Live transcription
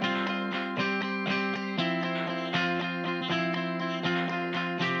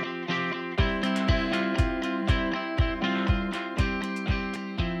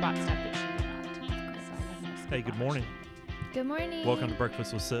Hey, good morning. Good morning. Welcome to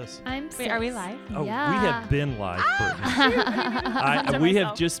Breakfast with Sis. I'm Sis. Wait, are we live? Oh, Yeah. we have been live, Brittany. We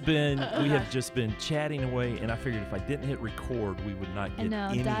have just been chatting away, and I figured if I didn't hit record, we would not I get know,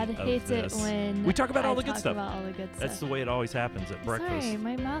 any Dad of hates this. it when We talk about I all the good talk stuff. about all the good That's the stuff. way it always happens at breakfast. Sorry,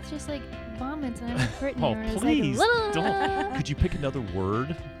 my mouth just like vomits, and I'm like hurting. Oh, or it's please like, don't. Could you pick another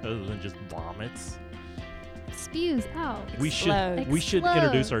word other than just vomits? spews out. We should introduce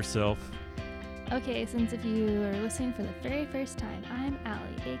Explodes. ourselves. Okay, since if you are listening for the very first time, I'm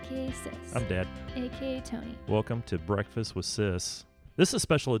Allie, aka Sis. I'm Dad. Aka Tony. Welcome to Breakfast with Sis. This is a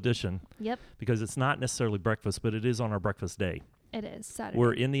special edition Yep, because it's not necessarily breakfast, but it is on our breakfast day. it is Saturday.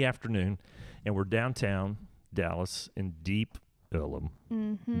 We're in the afternoon, and we're downtown Dallas in Deep Ellum.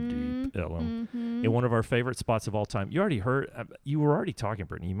 Deep Ellum. In one of our favorite spots of all time. You already heard, you were already talking,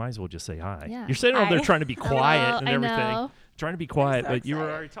 Brittany. You might as well just say hi. Yeah. You're sitting over there Hi. trying to be quiet and I everything. know. Trying to be quiet, so but you were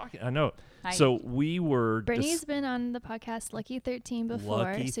excited. already talking. I know. Hi. So we were Brittany's been on the podcast Lucky 13 before,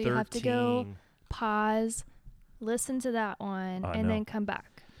 Lucky so 13. you have to go pause, listen to that one, I and know. then come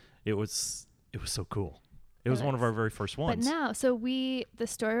back. It was so cool. It was It one of was. our very first ones. But now, so the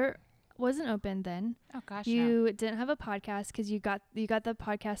store wasn't open then. Oh gosh, no. You didn't have a podcast because you got the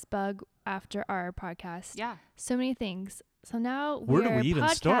podcast bug after our podcast. Yeah. So many things. So now Where do we're we even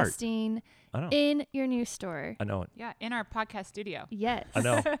start? podcasting I know. in your new store. I know it. Yeah, in our podcast studio. Yes. I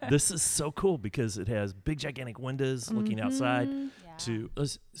know. This is so cool because it has big, gigantic windows looking outside. Mhm. Yeah. To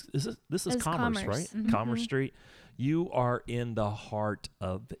this is It's Commerce, right? Commerce. Commerce Mhm. Street. You are in the heart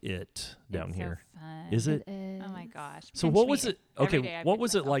of it down It's here. So fun. Is it? is. Oh my gosh. So Pinch what me. was it? Every day Okay, I what pinch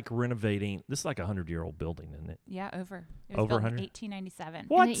was it myself. like renovating? This is like a 100-year-old building, isn't it? Yeah, over. It Over was built 100? in 1897.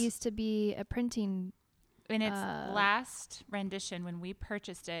 What? And it used to be a printing. In its Uh, last rendition, when we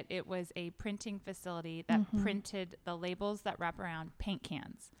purchased it, it was a printing facility that Mhm. printed the labels that wrap around paint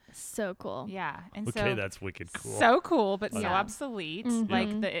cans. So cool. Yeah, and Okay, so that's wicked cool. so cool, but so Yeah. obsolete. Mhm.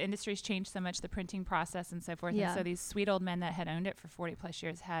 Like the industry's changed so much, the printing process and so forth. Yeah. And so these sweet old men that had owned it for 40 plus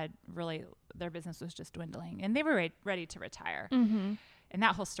years had really, their business was just dwindling and they were ready to retire. Mm-hmm. And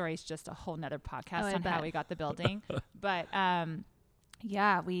that whole story is just a whole nother podcast Oh, I on how bet. we got the building. But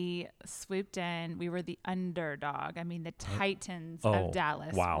yeah, we swooped in. We were the underdog. I mean, the titans Oh, of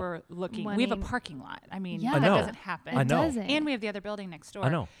Dallas wow. were looking. We have a Wanting- parking lot. I mean, Yeah. I that know. doesn't happen. I know. Doesn't. And we have the other building next door. I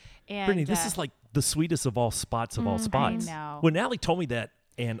know. And Brittany, this is like the sweetest of all spots of all spots. I know. When Allie told me that,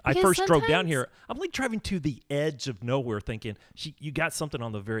 and I Because first drove down sometimes- here, I'm like driving to the edge of nowhere thinking, you got something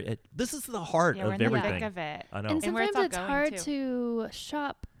on the very edge. This is the heart yeah, we're of in the everything. thick of it. I know. And And where sometimes it's it's all hard going to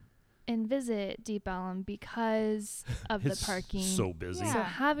shop and visit Deep Ellum because of It's the parking. so busy. Yeah. So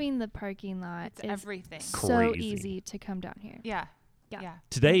having the parking lot It's is everything. so Crazy. easy to come down here. Yeah. Yeah. Yeah.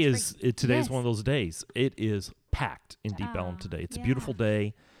 Today It's is today is Yes. one of those days. It is packed in Deep Ellum Oh, today. It's a yeah. beautiful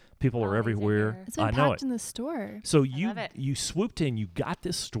day. People are Always everywhere. here. It's been I know packed it. in the store. So love it. you swooped in, you got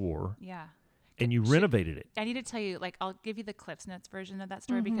this store, Yeah. and you Should- renovated it. I need to tell you, like, I'll give you the Cliffs Notes version of that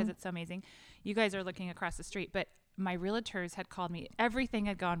story because Mhm. it's so amazing. You guys are looking across the street, but my realtors had called me. Everything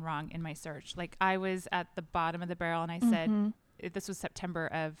had gone wrong in my search. Like, I was at the bottom of the barrel, and I said, Mhm. this was September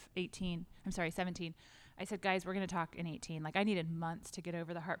of 17. I said, guys, we're going to talk in 18. Like, I needed months to get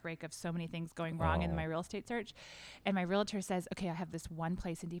over the heartbreak of so many things going wrong in Oh. my real estate search. And my realtor says, okay, I have this one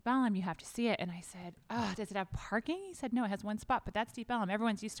place in Deep Ellum. You have to see it. And I said, does it have parking? He said, no, it has one spot, but that's Deep Ellum.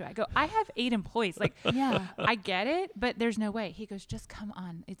 Everyone's used to it. I go, I have 8 employees. Like, Yeah. I get it, but there's no way. He goes, just come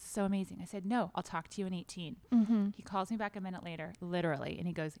on. It's so amazing. I said, no, I'll talk to you in 18. Mm-hmm. He calls me back a minute later, literally, and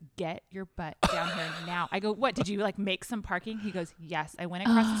he goes, get your butt down here now. I go, what? Did you like make some parking? He goes, yes. I went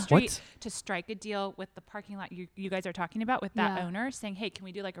across the street What? to strike a deal with the parking lot you guys are talking about with that Yeah. owner saying, hey, can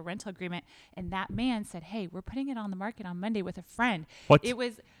we do like a rental agreement? And that man said, hey, we're putting it on the market on Monday with a friend. What? It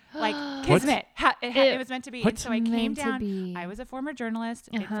was like What? kismet. It It- was meant to be. What? And so I came Meant to down. be. I was a former journalist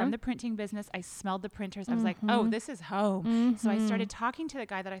Uh-huh. from the printing business. I smelled the printers. I was like, oh, Mhm. this is home. So I Mhm. started talking to the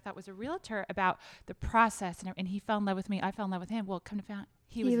guy that I thought was a realtor about the process, and he fell in love with me. I fell in love with him. Well, come to find out,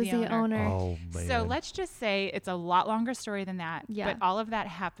 he was the owner. Oh man. So let's just say it's a lot longer story than that. Yeah. But all of that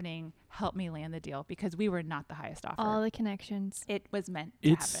happening helped me land the deal because we were not the highest offer. All the connections. It was meant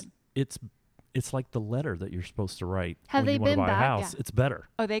to happen. It's like the letter that you're supposed to write Have when they you want to been buy a back? house. Yeah. It's better.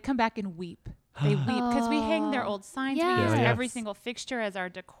 Oh, they come back and weep. They weep because we hang their old signs. We Yeah. used Yeah. every single fixture as our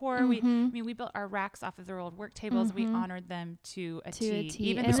decor. Mhm. We built our racks off of their old work tables. We Mhm. honored them to a To a T. T.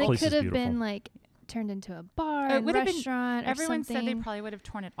 Even And This it though place is could have beautiful. been like turned into a bar, It and would have been- restaurant, or everyone said something. they probably would have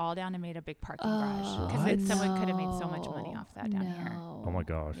torn it all down and made a big parking Oh, garage What? because someone could have made so much money no. off that down here. No. Oh my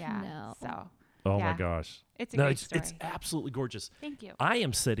gosh. Yeah. No. So Oh Yeah. my gosh. it's a No, great it's story. absolutely gorgeous. Thank you. I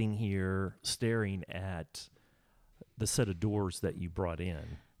am sitting here staring at the set of doors that you brought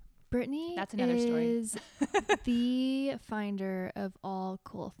in. Brittany That's another story. is the finder of all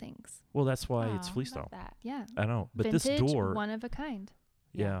cool things. Well, that's why Oh, it's I flea love style. that. Yeah. I know, but Vintage, this door, one of a kind.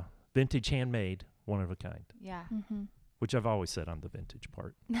 yeah, vintage, handmade, one of a kind. Yeah. Mm-hmm. Which I've always said on the vintage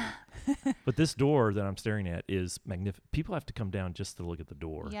part. But this door that I'm staring at is magnificent. People have to come down just to look at the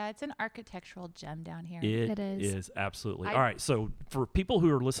door. Yeah, it's an architectural gem down here. It is. is absolutely. I- All right. So for people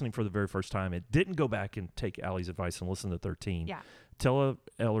who are listening for the very first time and didn't go back and take Allie's advice and listen to 13, Yeah. tell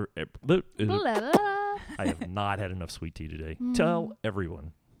Blah, blah, blah. I have not had enough sweet tea today. Mm. Tell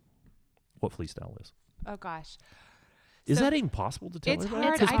everyone what flea style is. Oh gosh. Is So that even possible to tell it's everybody?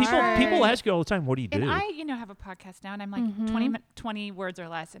 hard. 'Cause I people tried. ask you all the time, what do you do? And I, have a podcast now, and I'm like Mhm. 20 words or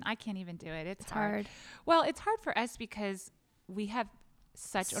less, and I can't even do it. It's It's hard. Well, it's hard for us because we have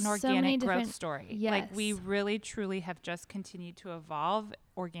such an So many organic growth different- story. Like we yes. really, truly have just continued to evolve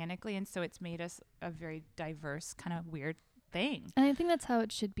organically, and so it's made us a very diverse, kind of weird thing. And I think that's how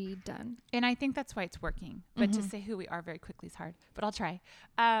it should be done. And I think that's why it's working. But to Mhm. say who we are very quickly is hard, but I'll try.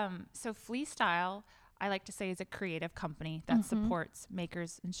 So Flea Style, I like to say, is a creative company that Mhm. supports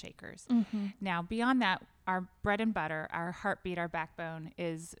makers and shakers. Mm-hmm. Now, beyond that, our bread and butter, our heartbeat, our backbone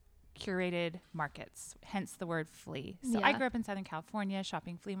is curated markets, hence the word flea. So I Yeah. grew up in Southern California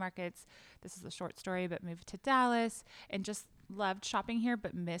shopping flea markets. This is a short story, but moved to Dallas and just loved shopping here,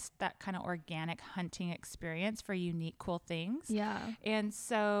 but missed that kind of organic hunting experience for unique, cool things. Yeah. And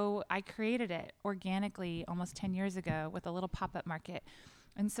so I created it organically almost 10 years ago with a little pop-up market.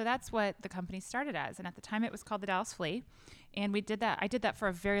 And so that's what the company started as. And at the time it was called the Dallas Flea. And I did that for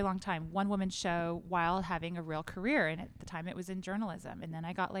a very long time, one woman show while having a real career. And at the time it was in journalism. And then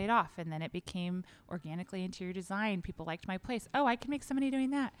I got laid off, and then it became organically interior design. People liked my place. Oh, I can make some money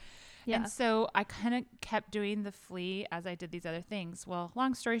doing that. Yeah. And so I kind of kept doing the flea as I did these other things. Well,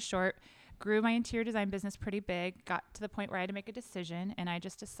 long story short, grew my interior design business pretty big, got to the point where I had to make a decision. And I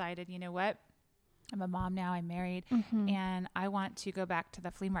just decided, you know what? I'm a mom now, I'm married, Mhm. and I want to go back to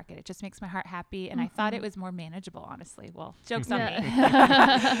the flea market. It just makes my heart happy. And I thought it Mhm. was more manageable, honestly. Well, joke's on me.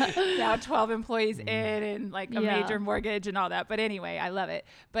 Yeah. Now 12 employees in and like a Yeah. major mortgage and all that. But anyway, I love it.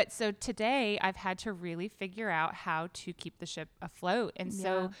 But so today I've had to really figure out how to keep the ship afloat. And Yeah.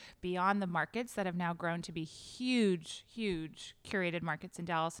 so beyond the markets that have now grown to be huge, huge curated markets in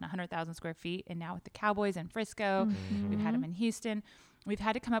Dallas and 100,000 square feet. And now with the Cowboys in Frisco, we've had them in Houston. We've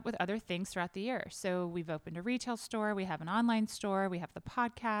had to come up with other things throughout the year. So we've opened a retail store. We have an online store. We have the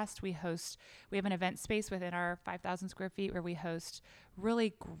podcast. We have an event space within our 5,000 square feet where we host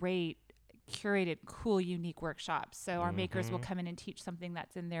really great, curated, cool, unique workshops. So our makers will come in and teach something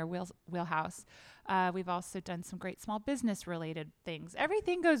that's in their wheelhouse. We've also done some great small business related things.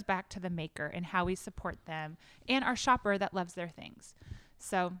 Everything goes back to the maker and how we support them and our shopper that loves their things.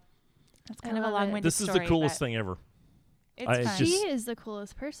 So that's kind I of a love it. long-winded This is story. the coolest but thing ever. It's I fun. just- She is the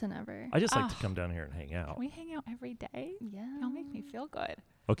coolest person ever. I just like to Oh. come down here and hang out. We hang out every day. Yeah. Y'all make me feel good.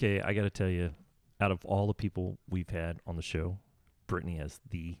 Okay, I got to tell you, out of all the people we've had on the show, Brittany has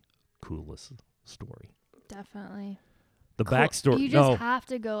the coolest story. Definitely. The Cool. backstory. You just No, have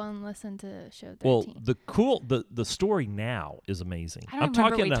to go and listen to show 13. well, the story now is amazing. I don't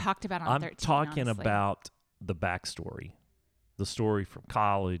remember what we talked about on I'm 13. talking honestly. about the backstory, the story from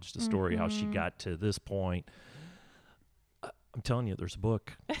college, the story how she Mhm. got to this point. I'm telling you, there's a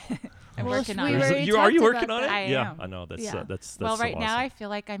book. I'm Well, working we on were- it. already Are you talked working about on it? that. I Yeah, am. I know. That's Yeah. that's Well, so right now awesome. I feel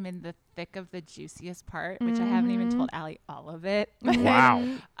like I'm in the thick of the juiciest part, which I haven't even Mhm. told Allie all of it. Wow.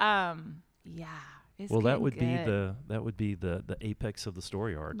 Yeah. It's Well, that getting would be good. the apex of the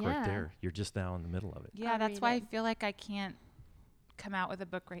story arc Yeah. right there. You're just now in the middle of it. Yeah, I'll that's read why I it. feel like I can't come out with a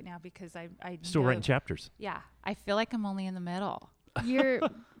book right now because I Still know- writing chapters. Yeah, I feel like I'm only in the middle. You're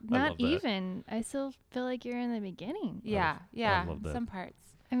love not that. even. I still feel like you're in the beginning. Yeah, yeah, love that. some parts.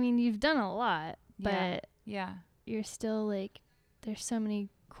 I mean, you've done a lot, Yeah. but Yeah. you're still like, there's so many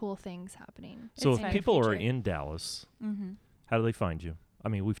cool things happening. So It's if fun. people are Future. in Dallas, Mm-hmm. how do they find you? I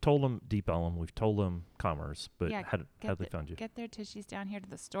mean, we've told them Deep Ellum, we've told them Commerce, but Yeah, how do get they the- find you? Get there till she's down here to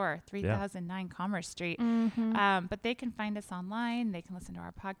the store, 3009 Commerce Street. Mm-hmm. But they can find us online. They can listen to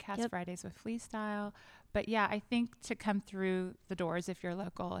our podcast, Yep. Fridays with Flea Style. But yeah, I think to come through the doors, if you're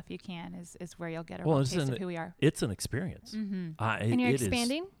local, if you can, is where you'll get a Well, real isn't taste of it- who we are. It's an experience. Mm-hmm. And you're It is-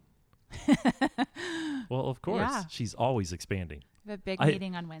 expanding? Well, of course. Yeah. She's always expanding. We have a big I-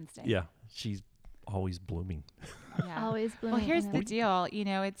 meeting on Wednesday. Yeah. She's always blooming. Yeah. Always Well, blooming. here's in the it. deal.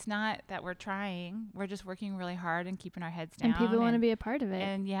 It's not that we're trying. We're just working really hard and keeping our heads down. And people want to be a part of it.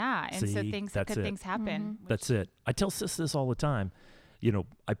 And yeah, and so See, good that's it. things happen. Mhm. That's it. I tell Sis this all the time. You know,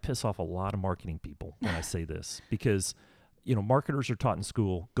 I piss off a lot of marketing people when I say this because, you know, marketers are taught in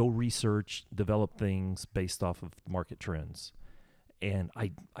school, go research, develop things based off of market trends. And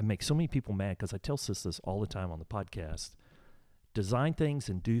I make so many people mad because I tell sis this all the time on the podcast. Design things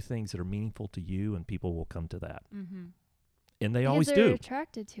and do things that are meaningful to you, and people will come to that. Mm-hmm. And they Because always they're do.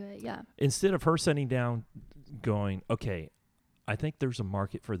 attracted to it. Yeah. Instead of her sitting down going, okay, I think there's a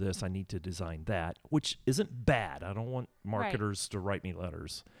market for this. I need to design that, which isn't bad. I don't want marketers to write me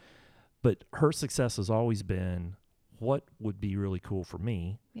letters. But her success has always been, what would be really cool for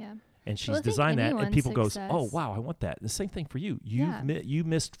me? Yeah. And she's Well, I think designed that, and anyone's people goes, success- oh, wow, I want that. And the same thing for you. Yeah. You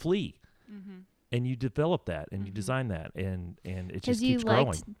missed Flea, Mm-hmm. and you developed that, and you Mhm. designed that, and it Because just you keeps liked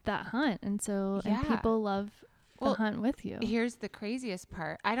growing. that hunt, and so Yeah. and people love Well, the hunt with you. Here's the craziest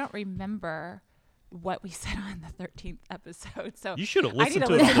part. I don't remember what we said on the 13th episode. So You should have I need listened to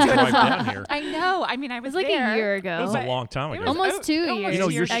to it on listen the to it. drive down here. I know. I mean, I It was was like there. a year It ago. was a But long time it ago. was Almost 2 almost years. You know,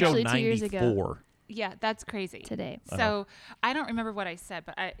 your show Actually, 2 years ago 94. Yeah, that's crazy. today. So I don't remember what I said,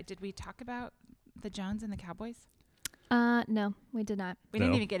 but did we talk about the Jones and the Cowboys? No, we did not. We No.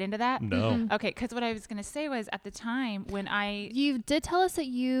 didn't even get into that. No. Mhm. Okay, because what I was going to say was at the time when You did tell us that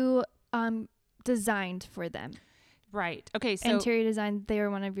you designed for them. right. Okay, so Interior design. They were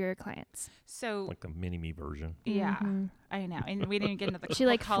one of your clients. so Like the mini-me version. yeah, Mhm. I know, and we didn't get into the She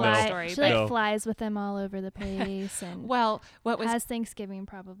like college No. story. She but like No. flies with them all over the place and well, what was has Thanksgiving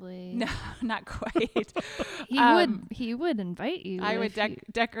probably. no, not quite. He would invite you. I would if you-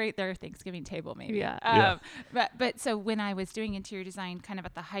 decorate their Thanksgiving table, maybe. Yeah. Yeah. But so when I was doing interior design, kind of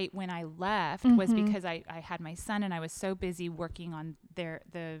at the height when I left, was Mhm. because I had my son and I was so busy working on the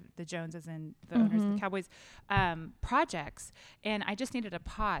Joneses and the owners of Mhm. the Cowboys projects, and I just needed a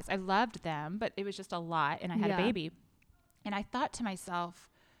pause. I loved them, but it was just a lot, and I had Yeah. a baby, and I thought to myself,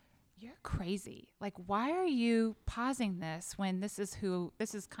 you're crazy. Like, why are you pausing this when this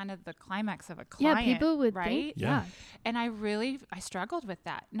is kind of the climax of a Yeah, client? people would right? think. Yeah. Yeah. And I struggled with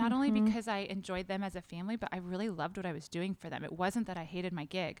that, not only Mhm. because I enjoyed them as a family, but I really loved what I was doing for them. It wasn't that I hated my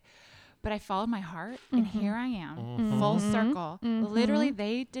gig, but I followed my heart, and Mhm. here I am, Mhm. full Mhm. circle. Mhm. Literally,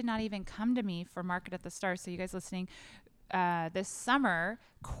 they did not even come to me for Market at the Stars. So you guys listening, this summer,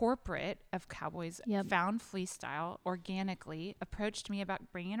 corporate of Cowboys Yep. found Flea Style organically, approached me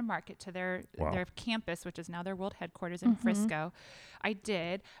about bringing a market to their Wow. campus, which is now their world headquarters in Mhm. Frisco. I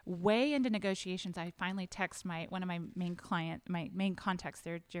did. Way into negotiations, I finally text one of my main contacts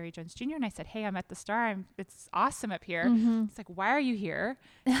there, Jerry Jones Jr., and I said, "Hey, I'm at the Star. It's awesome up here." Mhm. It's like, "Why are you here?"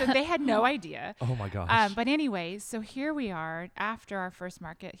 So they had no idea. Oh my gosh. But anyways, so here we are after our first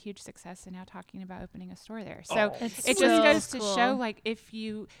market, huge success, and now talking about opening a store there. So Oh. It's it so just goes to cool. show, like, if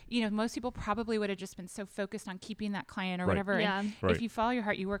you most people probably would have just been so focused on keeping that client or Right. whatever. Yeah. And Right. if you follow your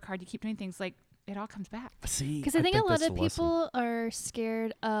heart, you work hard, you keep doing things, like, it all comes back. See, Because I think a lot that's of the lesson. people are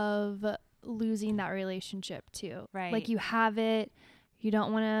scared of losing that relationship too. Right. Like you have it, you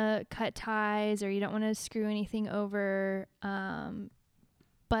don't want to cut ties or you don't want to screw anything over.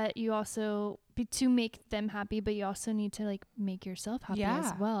 But you also to make them happy, but you also need to like make yourself happy as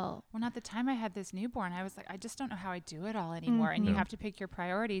Yeah. well. Well, at the time I had this newborn, I was like, I just don't know how I do it all anymore. And you Mhm. have to pick your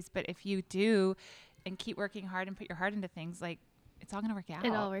priorities. But if you do and keep working hard and put your heart into things, like, it's all going to work out.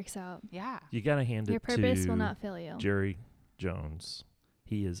 It all works out. Yeah. You got to hand Your it purpose to will not fail you. Jerry Jones.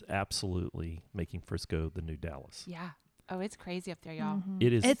 He is absolutely making Frisco the new Dallas. Yeah. Oh, it's crazy up there, y'all. Mhm.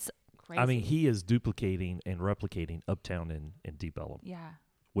 It is. It's Crazy. I mean, he is duplicating and replicating Uptown and Deep Ellum. Yeah.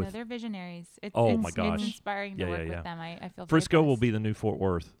 With No, they're visionaries. Oh, my It's gosh. inspiring to Yeah, work yeah, yeah. with them. I feel very Frisco will blessed. be the new Fort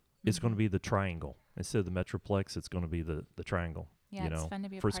Worth. It's going to Mhm. be the triangle instead of the Metroplex. It's going to be the triangle. Yeah, you it's know, fun to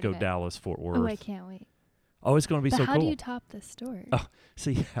be a Frisco, part of it. Dallas, Fort Worth. oh, I can't wait. Oh, it's going to be But so how cool. do you top the store? Oh,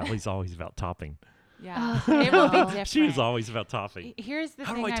 See, Allie's always about topping. Yeah. Oh. It will be different. She is always about topping. Here's the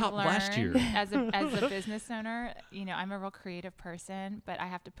How do thing I I've top learned last year? as a business owner. I'm a real creative person, but I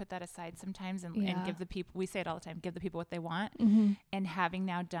have to put that aside sometimes and Yeah. give the people. We say it all the time: give the people what they want. Mm-hmm. And having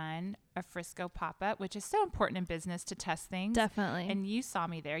now done a Frisco pop-up, which is so important in business to test things. Definitely. And you saw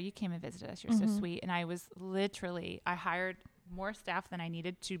me there. You came and visited us. You're so Mhm. sweet. And I was I hired more staff than I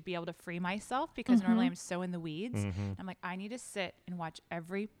needed to be able to free myself because normally Mhm. I'm so in the weeds. Mhm. I'm like, I need to sit and watch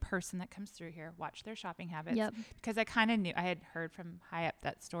every person that comes through here, watch their shopping habits. Yep. Because I kind of knew, I had heard from high up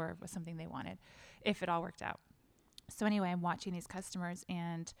that store was something they wanted if it all worked out. So anyway, I'm watching these customers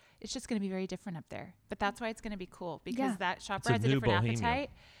and it's just going to be very different up there. But that's why it's going to be cool because Yeah. that shopper a has a new different bohemia. appetite.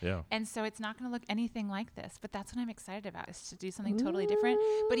 Yeah. And so it's not going to look anything like this. But that's what I'm excited about is to do something totally different.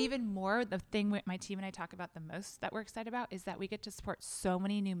 But even more, the thing my team and I talk about the most that we're excited about is that we get to support so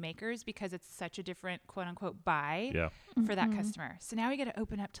many new makers because it's such a different quote unquote buy Yeah. for that Mhm. customer. So now we get to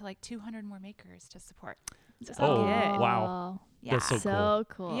open up to like 200 more makers to support. It's just Oh, good. wow. Yeah. That's so So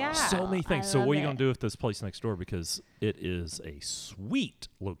cool. Yeah. So many things. So I what are you love going to do with this place next door? Because it is a sweet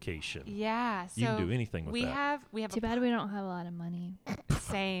location. Yeah. So You can do anything with we that. have Too bad we don't have a lot of money.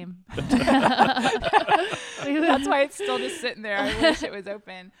 same. We would- That's why it's still just sitting there. I wish it was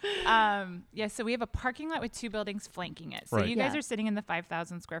open. Yeah, so we have a parking lot with 2 buildings flanking it. So Right. you guys Yeah. are sitting in the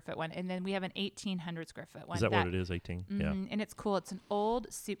 5,000 square foot one, and then we have an 1,800 square foot one. Is that what it is? 18? Yeah. Mhm, and it's cool. It's an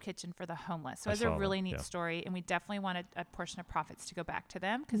old soup kitchen for the homeless. So I it's a saw that, really neat yeah. story, and we definitely want a portion of profits to go back to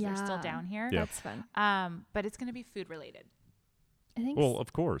them because they're still Yeah. down here. Yeah. That's fun. But it's going to be food related. I think Well,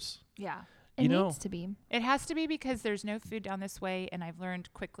 of course. Yeah. it you know- needs to be. It has to be because there's no food down this way, and I've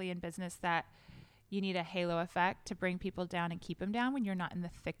learned quickly in business that you need a halo effect to bring people down and keep them down when you're not in the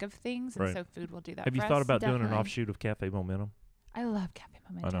thick of things, and Right. so food will do that. Have you for thought us. about doing an Definitely. offshoot of Cafe Momentum? I love Cafe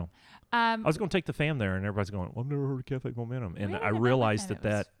Momentum. I know. I I was going to take the fam there, and everybody's going, well, I've never heard of Cafe Momentum. And We I went that realized one at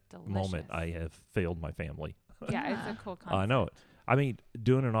time. It that was moment delicious. I have failed my family. Yeah, it's a cool concept. I know it. I mean,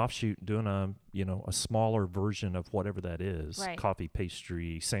 doing an offshoot, doing a a smaller version of whatever that is, Right. coffee,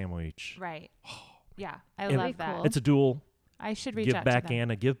 pastry, sandwich. Right. Yeah, I And- love that. Cool. It's a dual I should reach give out back to them.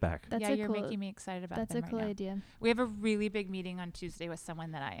 and a give back. That's yeah, a you're cool. making me excited about That's them a cool right now. idea. We have a really big meeting on Tuesday with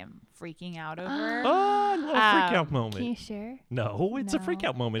someone that I am freaking out over. Oh, a little freak out Um, moment. Can you share? No, it's a freak No.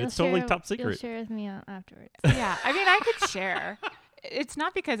 out moment. You'll It's totally share- top You'll secret. share with me afterwards. Yeah, I mean, I could share. It's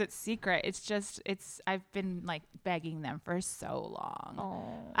not because it's secret. It's just I've been like begging them for so long.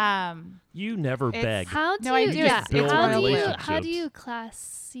 Oh. You never It's- beg. How do No, I you? do. Yeah. It's build How do you? relationships. How do you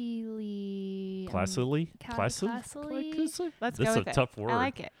classily? Classily? classily? Let's This go is with a it. tough word. I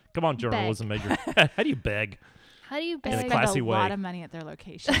like it. Come on, journalism major. How do you beg? How do you I In a beg? spend classy a lot way. of money at their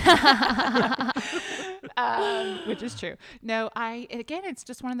location, which is true. No, again, it's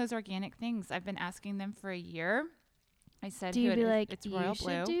just one of those organic things. I've been asking them for a year. I said, Do you who be it is. like, It's you Royal should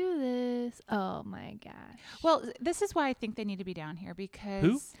Blue. do this? Oh my gosh. Well, this is why I think they need to be down here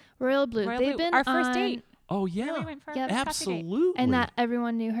because Royal Blue. Royal They've Blue, been our first on, date. Oh, Yeah, yeah. we went for Yep. a coffee date. Absolutely. and that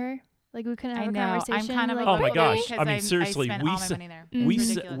everyone knew her. Like we couldn't have I a know. I'm conversation. kind of like, Oh my over it gosh. because I mean, seriously, I spent we all my said- money there. Mhm. we It's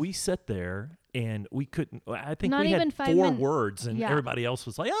sat, ridiculous. we sat there and we couldn't. I think Not we even had 5 4 minutes. words, and Yeah. everybody else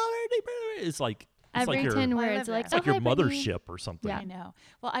was like, "Oh, it's like every your 10 I words. love Like, that. it's like oh, your hi, Brittany. mothership or something." Yeah. I know.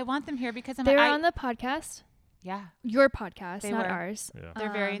 Well, I want them here because I'm They were like, on the podcast. yeah, Your podcast, They not were. ours. Yeah.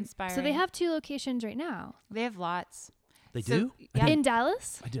 they're very So inspiring. they have 2 locations right now. They have lots. They So, do. yeah. In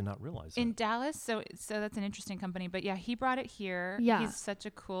Dallas? I did not realize In that. Dallas, so that's an interesting company. But yeah, he brought it here. Yeah. He's such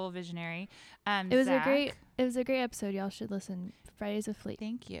a cool visionary. It was Zach, a great episode. Y'all should listen. Fridays with Fleet.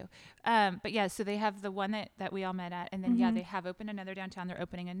 Thank you. But yeah, so they have the one that we all met at, and then Mhm. they have opened another downtown. They're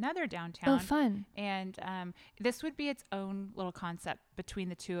opening another Oh, downtown, fun. and this would be its own little concept between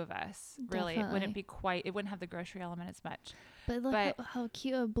the two of us. Really, it Definitely. wouldn't be quite. It wouldn't have the grocery element as much. But look But- how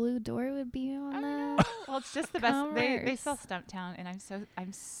cute a blue door would be on I that. know. Well, it's just the best. They Commerce. sell Stumptown, and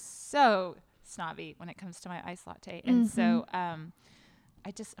I'm so snobby when it comes to my iced latte, and so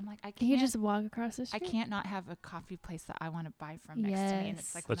I'm like I can't. You just walk across the I street. can't not have a coffee place that I want to buy from next to me, and it's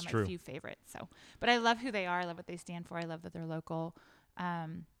Yes. like one That's of my true. few favorites. So, but I love who they are. I love what they stand for. I love that they're local,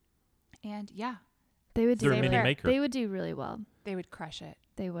 and yeah, They would do. They're a They mini were- maker. They would do really well. they would crush it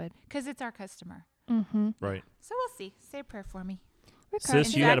They would. because it's our customer. Mm-hmm. Right. So we'll see. Say a prayer for me. We're Sis,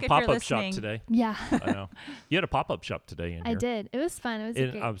 crushing you it. had a Zach, if you're pop-up shop listening. today. Yeah, I know. You had a pop-up shop today in I here. did. It was fun. It was a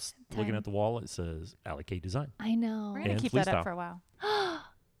And great. I was looking time. at the wall. It says Alley K Design. I know. We're gonna And keep Flea that up Style. for a while.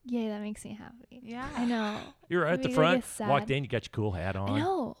 Yay, that makes me happy. Yeah, I know. You're at the Maybe I front. get sad. Walked in. You got your cool hat on. I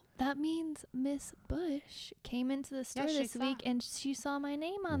know. That means Miss Bush came into the store she this saw. week and she saw my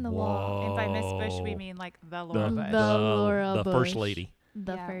name on the wall. And by Miss Bush, we Whoa. mean like the the, Laura Bush. The Laura the first Bush. lady.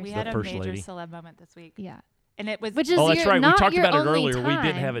 The Yeah, first. we The had a first major lady. celeb moment this week, Yeah. and it was Which is Oh, that's your, right. We not talked your about it only earlier. We didn't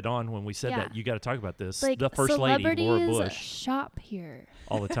time. have it on when we said Yeah. that. You got to talk about this. Like the first lady, Laura celebrities Bush, shop here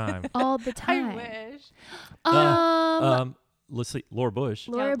Oh, all the time. all the time. I wish. Let's see. Laura Bush.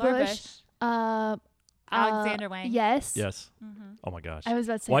 Laura Bush. Alexander Wang. Yes. Yes. Mm-hmm. Oh my gosh. I was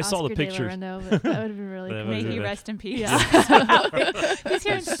about to say Well, I saw the Oscar de la pictures. Renta, but that would have been really That cool. would May have he been- rest in peace. Yeah. He's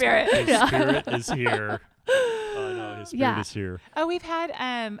here in spirit. His Yeah. spirit is here. I know his spirit Yeah. is here. Oh, we've had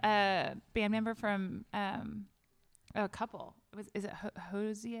a band member from a couple. Is it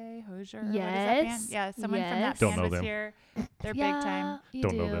Hosier? Hosier? What is that band? Yes. Yeah, someone from that Yes. Don't band know was them. here. They're Yeah, big time. You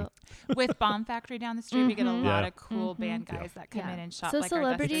Don't do. know them. With Bomb Factory down the street, we get a Mhm. lot Yeah. of cool band Mhm. guys that come Yeah. in and shop So like our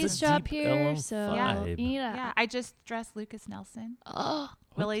celebrities It's a shop deep here. Ellum So vibe. you need a Yeah, I just dressed Lucas Nelson, Oh,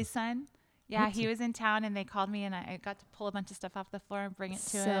 Willie's son. Yeah, he was in town and they called me and I got to pull a bunch of stuff off the floor and bring it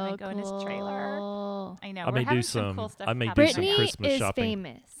to him and go in his trailer. I know. I we're may having do some some. cool stuff I may do happening. some Brittany Christmas is shopping.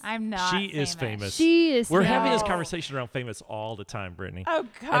 famous. I'm not. She is famous. She is. We're famous. having this No. conversation around famous all the time, Brittany. Oh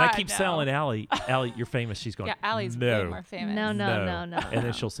God. And I keep no. telling Allie, you're famous. She's going, Yeah, Allie's no, way more famous. No. And then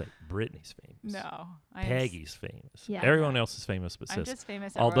no. she'll say, Brittany's famous. No. I'm Peggy's famous. Yeah. Everyone else is famous but I'm sis. just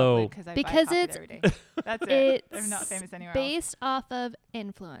famous at Although- because I Because buy coffee it's- every day. That's it. It's I'm not famous anywhere else. based off of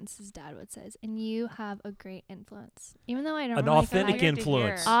influence, as Dad would say, and you have a great influence. Even though I don't An really authentic feel Weird to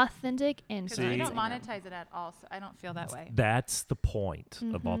influence. hear. authentic Because influence. we See? don't I know. monetize it at all, so I don't feel that way. That's the point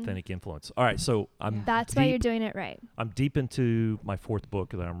of Mhm. authentic influence. All right, so I'm That's deep, why you're doing it right. I'm deep into my 4th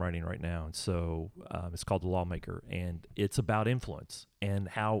book that I'm writing right now, and so it's called The Lawmaker, and it's about influence and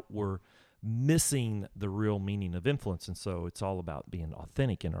how we're missing the real meaning of influence, and so it's all about being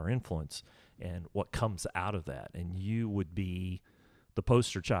authentic in our influence and what comes out of that. And you would be the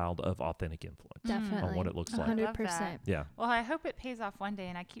poster child of authentic influence Definitely. on what it looks like. 100%. Yeah. Well, I hope it pays off one day,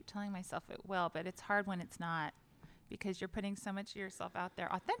 and I keep telling myself it will, but it's hard when it's not because you're putting so much of yourself out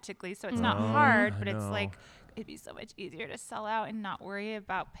there authentically. So it's not Oh, hard, I but it's know. like it'd be so much easier to sell out and not worry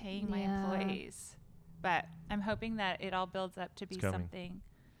about paying my Yeah. employees. But I'm hoping that it all builds up to be coming. something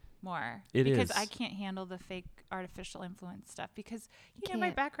more. It because is. I can't handle the fake artificial influence stuff because You know my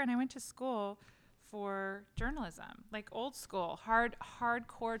can't. background, I went to school for journalism, like old school,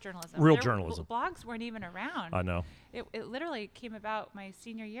 hardcore journalism. Real There- journalism. Blogs weren't even around. I know. It literally came about my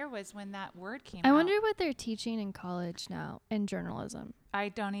senior year was when that word came I out. wonder what they're teaching in college now in journalism. I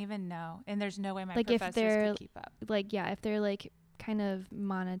don't even know. And there's no way my Like, if professors they're- could keep up. Like, yeah, if they're like kind of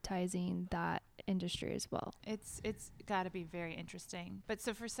monetizing that industry as well. It's got to be very interesting. But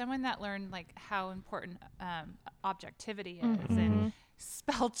so for someone that learned like how important objectivity is Mm-hmm. and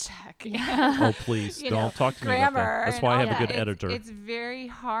spell check Yeah. Oh, please you don't know, talk to me about grammar that. That's and why I all have a that. good editor. It's very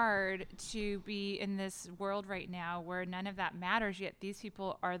hard to be in this world right now where none of that matters, yet these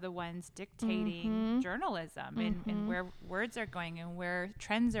people are the ones dictating Mhm. journalism and Mhm. where words are going and where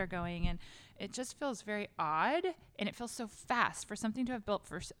trends are going. And it just feels very odd, and it feels so fast for something to have built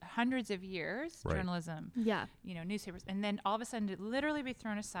for hundreds of years, Right. journalism, Yeah. you know, newspapers, and then all of a sudden to literally be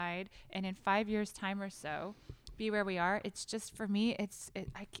thrown aside, and in 5 years' time or so, be where we are. It's just for me.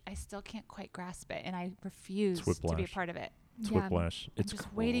 I still can't quite grasp it, and I refuse to be a whiplash. part of it. It's Yeah. whiplash. I'm It's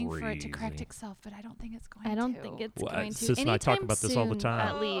just waiting for it to correct crazy. itself, but I don't think it's going. I don't to. think it's Well, going to. Sis and I talk Anytime about this all the soon, time.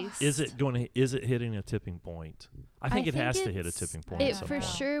 At least. Is it hitting a tipping point? I think it has to hit a it's- tipping point. I at It don't some for know.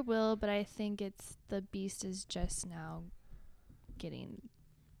 point. sure will, but I think it's the beast is just now getting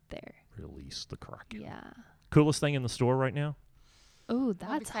there. Release the Kraken. Yeah. Coolest thing in the store right now? Oh, Well,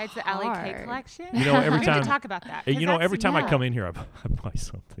 that's besides the Alley Cake hard. collection. You know, every we have time- to talk about that. Hey, 'cause you know, that's- every time I yeah. come in here, I buy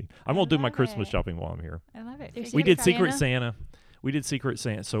something. I'm gonna do my love Christmas it. shopping while I'm here. I love it. Your Figure We it did out. Secret Santa. We did Secret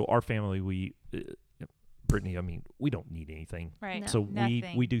Santa. So our family, Brittany, I mean, we don't need anything. Right. No. So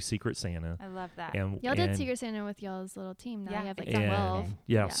Nothing. we do Secret Santa. I love that. And Y'all did and- Secret Santa with y'all's little team. Now Yeah, you have like exactly. 12. and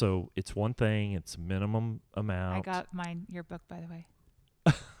Yeah. so it's one thing. It's minimum amount. I got your book, by the way.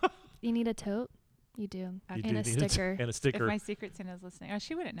 You need a tote? You do. You And do a need sticker. and a If sticker. my Secret Santa's listening,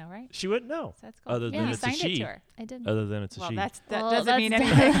 she wouldn't know, right? She wouldn't know. So that's cool. Other than you it's a signed it she. to her. I did. Other than it's a Well, she. that Well, doesn't mean that's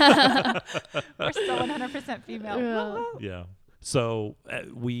anything. We're still 100% female. Yeah. Woo-hoo. Yeah. So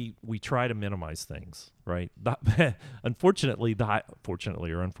we try to minimize things, right? Unfortunately,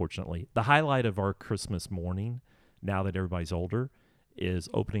 fortunately or unfortunately, the highlight of our Christmas morning, now that everybody's older, is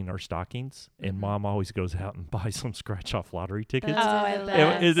opening our stockings. And Mhm. Mom always goes out and buys some scratch-off lottery tickets. That's Oh, I the love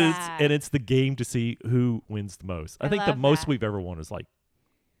And best. that. it's the game to see who wins the most. I I think the love most that. we've ever won is like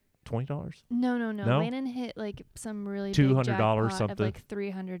 $20. No. No? Landon hit like some really $200 big jackpot something. of like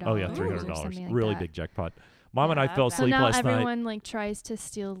 $300. Oh yeah, Ooh. $300. Something like Really that. big jackpot. Mom and Yeah, I I fell love that. So asleep now last night. everyone like tries to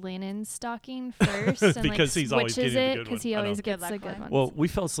steal Landon's stocking first and Because like he's always switches getting the it good because one. he I know. always Good gets luck the good one. ones. Well, we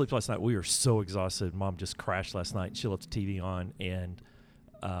fell asleep last night. We were so exhausted. Mom just crashed last night. She left the TV on, and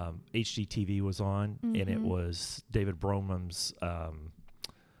HGTV was on, and it Mhm. was David Bromham's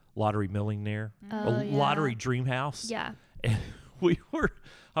Lottery Millionaire, Oh, a yeah. Lottery Dream House. yeah. And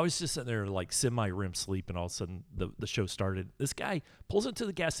I was just sitting there like semi-REM sleep, and all of a sudden the show started. This guy pulls into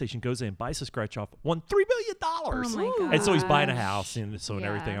the gas station, goes in, buys a scratch off, won $3 million. Oh my god. And so he's buying a house and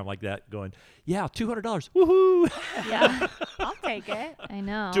everything. Yeah. I'm like that, going, yeah, $200, woohoo! Yeah. I'll take it. I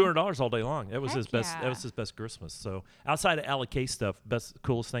know. $200 all day long. That was Heck his best. yeah. That was his best Christmas. So outside of Alley stuff,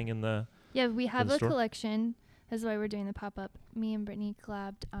 coolest thing in the. Yeah, we have the a store? collection. That's why we're doing the pop up. Me and Brittany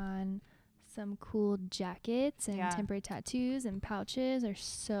collabed on some cool jackets and Yeah. temporary tattoos and pouches. Are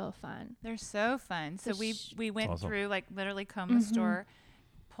so fun. They're so fun. So The we went Awesome. through literally combed the Mhm. store,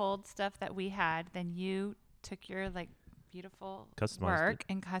 pulled stuff that we had. Then you took your beautiful Customized work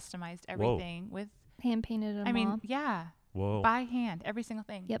and customized everything with, Hand painted them I mean, all. yeah, Whoa. by hand, every single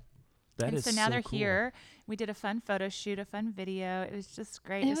thing. Yep. That and is so now they're cool. here. We did a fun photo shoot, a fun video. It was just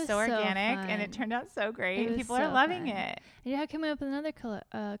great. It It was was so so organic, and fun. it turned out so great. It And was people so are loving fun. it. And you're coming up with another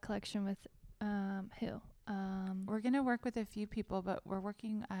collection with who? We're gonna work with a few people, but we're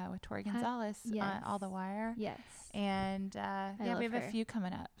working with Tori Ha- Gonzalez yes. on All the Wire, Yes. and yeah, love we have her. a few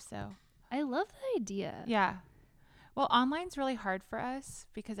coming up. So I love the idea. yeah, well, online's really hard for us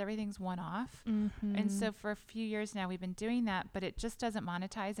because everything's one off. Mm-hmm. And so for a few years now, we've been doing that, but it just doesn't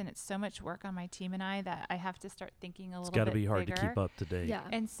monetize, and it's so much work on my team and I that I have to start thinking a It's little got bit to be hard bigger. to keep up to date. Yeah.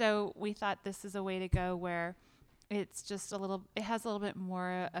 And so we thought this is a way to go where it's just it has a little bit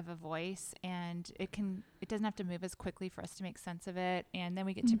more of a voice, and it doesn't have to move as quickly for us to make sense of it. And then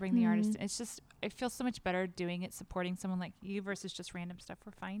we get to bring the artist. Mhm. It's just, it feels so much better doing it, supporting someone like you versus just random stuff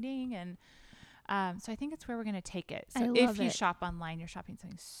we're finding. And so I think it's where we're going to take it. So I if love you it. shop online, you're shopping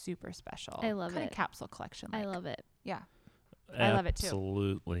something super special. I love kind it. of capsule collection. I like. love it. Yeah. I love it too.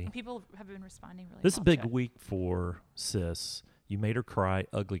 Absolutely. People have been responding really This is a well big to it. week for Sis. You made her cry,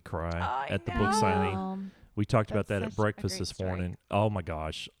 ugly cry I at the know. book signing. Um, We talked about That's that at such a breakfast great this story. morning. Oh my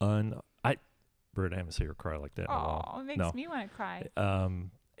gosh. Britt, I haven't seen her cry like that in a while. Oh, it makes No. me want to cry.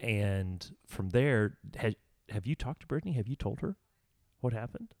 And from there, have you talked to Brittany? Have you told her what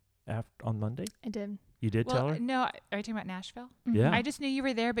happened on Monday? I did. You did tell her? No, are you talking about Nashville? Yeah. I just knew you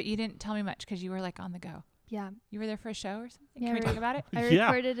were there, but you didn't tell me much because you were like on the go. Yeah. You were there for a show or something? Yeah, Can we we- talk about it? I Yeah.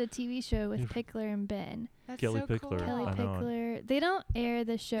 recorded a TV show with Pickler and Ben. That's Kelly so Pickler. cool. Kelly I know. Pickler. They don't air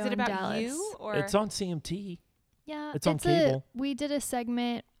the show Is it in about Dallas. you or It's on CMT. Yeah, It's on cable. We did a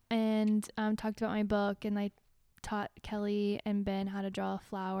segment and talked about my book, and I taught Kelly and Ben how to draw a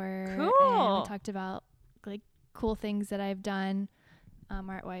flower. And Cool. we talked about like cool things that I've done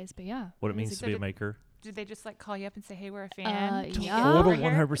art wise. But yeah, What it Was means it to be a good? maker. did they just like call you up and say, "Hey, we're a fan"? Can you yeah. get over Total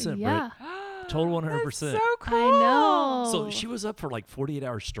here? 100%, Britt. yeah, Total That's 100%. so cool. I know. So she was up for like 48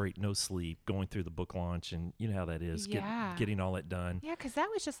 hours straight, no sleep, going through the book launch, and you know how that is, Yeah. getting all that done. Yeah, because that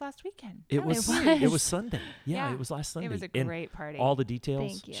was just last weekend. It That was was. it was Sunday. Yeah, Yeah. it was last Sunday. It was a And great party. all the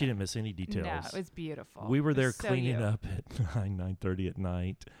details. Thank you. She didn't miss any details. No, it was beautiful. We were It there was so cleaning you. up at 9:30 at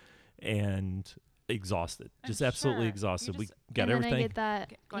night, and exhausted, I'm just absolutely sure. exhausted. You We just- got and then everything. I get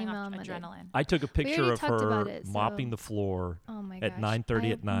that Going email off on Monday. adrenaline. I took a picture already of talked her about it, mopping so- the floor. Oh my At gosh. 9:30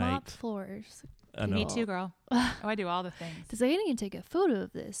 I at night. mop floors. I Me know. too, girl. Oh, I do all the things. Does I need to take a photo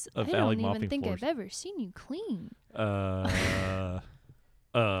of this? Of I Allie don't mopping even think floors. I've ever seen you clean.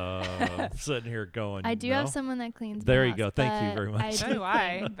 Sitting here going. I do no. have someone that cleans. There my you house, go. Thank you but very much. I So do do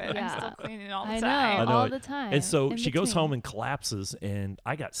I, clean. but yeah. I'm still cleaning all the I know, time. I know all it. the time. And so in she goes between. home and collapses, and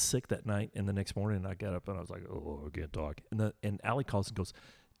I got sick that night. And the next morning, I got up and I was like, "Oh, I can't talk." And Allie calls and goes,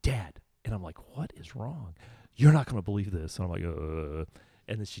 "Dad," and I'm like, "What is wrong? You're not going to believe this." And I'm like,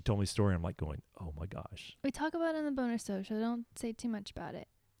 And then she told me a story. And I'm like, going, "Oh my gosh." We talk about it in the bonus show, so don't say too much about it,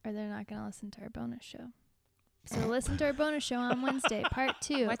 or they're not going to listen to our bonus show. So listen to our bonus show on Wednesday, part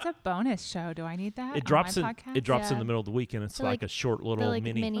 2. What's a bonus show? Do I need that? It drops on in. my podcast? It drops in Yeah. the middle of the week, and it's So, like like, a short little like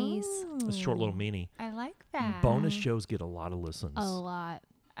mini, minis. a short little Ooh, mini. I like that. Bonus Mhm. shows get a lot of listens. A lot.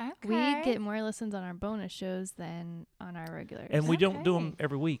 Okay. We get more listens on our bonus shows than on our regulars. And we don't do them Okay.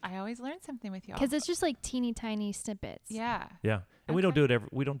 every week. I always learn something with y'all. because it's just like teeny tiny snippets. Yeah. Yeah, and we don't Okay.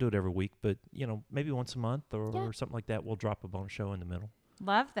 do it every week, but maybe once a month or Yeah. something like that. We'll drop a bonus show in the middle.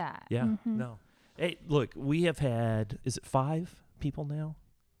 Love that. Yeah, Mhm. no. Hey, look, we have had. Is it 5 people now?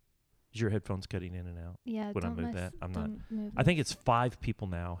 Is your headphones cutting in and out? Yeah. Would I don't move mess- that? I'm not. don't move I think it's 5 people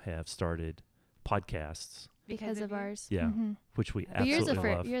now have started podcasts, because of you. ours. Yeah. Mhm. which we But yours absolutely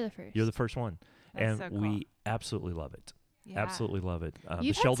the love. You're the first. You're the first one, That's and so cool. we absolutely love it. Yeah. Absolutely love it. The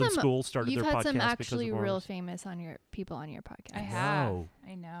You've had Sheldon some- School started You've their had podcast some actually because of real ours. famous on your people on your podcast. I have. Wow.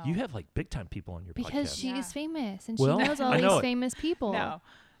 I know. You have like big time people on your Because podcast. she Yeah. is famous and Well, she knows all I know these it. famous people. No.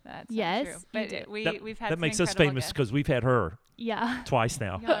 That's Yes, not true. you But did. we've had That some makes us incredible famous guests. because we've had her Yeah. twice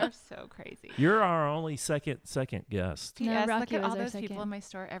now. Y'all are so crazy. You're our only second guest. No, P.S. Rocky Look at was all our those people second. in my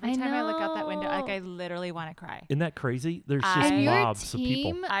store. Every I time I look out that window, like know. I literally want to cry. Isn't that crazy? There's just And your mobs of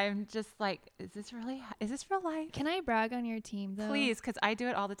people. team- I'm just like, is this real life? Can I brag on your team though? Please, because I do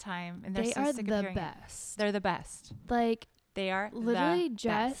it all the time, and they're They so are sick the of hearing it. best. They're the best. Like They are literally the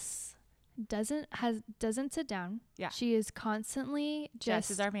Jess doesn't sit down. Yeah. She is constantly best. Jess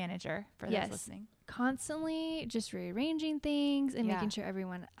just is our manager for Yes. those listening. constantly just rearranging things and Yeah. making sure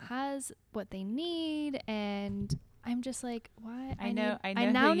everyone has what they need, and I'm just like, what? I know I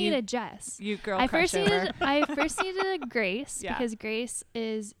who now need you- a Jess. You girl I crush first over. needed a Grace Yeah. because Grace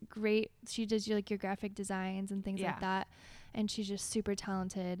is great. She does your graphic designs and things Yeah. like that, and she's just super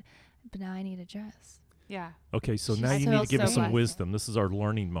talented. But now I need a Jess. Yeah. Okay, so She's now you so- need to give us so some blessed. wisdom. This is our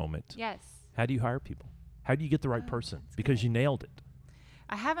learning moment. Yes. How do you hire people? How do you get the right Oh, person? that's Because good. you nailed it.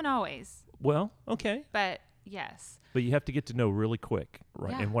 I haven't always, Well, okay. but yes. But you have to get to know really quick,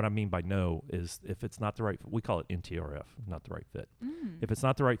 right? Yeah. And what I mean by know is if it's not the right, we call it NTRF, not the right fit. Mm. If it's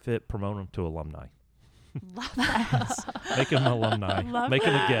not the right fit, promote them to alumni. Love that. Make them an alumni. Love Make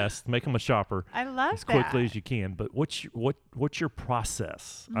them a that. guest. Make them a shopper I love as quickly that. as you can. But what's your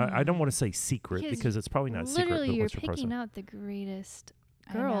process? I don't want to say secret because it's probably not a secret. Literally, But you're what's your process? picking out the greatest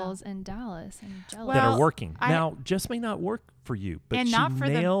I know. girls in Dallas and jealous. That Well, are working. I- Now, Jess may not work for you, but and she not for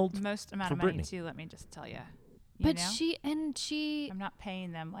nailed. the most amount for of money Brittany. too. Let me just tell you. but know? she I'm not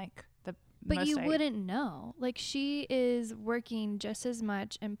paying them like the. but most you I- wouldn't know. Like, she is working just as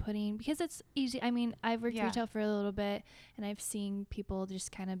much and putting, because it's easy. I mean, I've worked Yeah. retail for a little bit, and I've seen people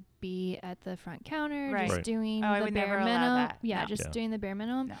just kind of be at the front counter, Right. just Right. doing Oh, I the would bare never allow minimum. that. Yeah, No. just Yeah. doing the bare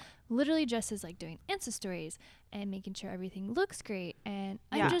minimum. No. Literally, just is like doing Insta stories and making sure everything looks great. And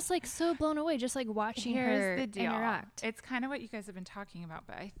Yeah. I'm just like so blown away, just like watching her Here's the deal. interact. It's kind of what you guys have been talking about,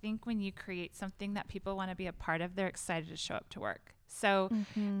 but I think when you create something that people want to be a part of, they're excited to show up to work. So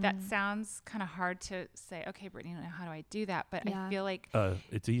that Mhm. sounds kind of hard to say, okay, Brittany, how do I do that? But Yeah. I feel like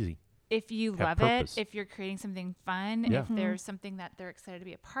It's easy. if you Have love purpose. it, if you're creating something fun, Yeah. if there's something that they're excited to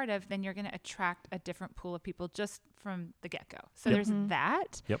be a part of, then you're going to attract a different pool of people just from the get-go. So Yep. there's Mhm.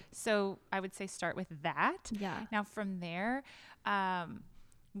 that. Yep. So I would say start with that. Yeah. Now from there,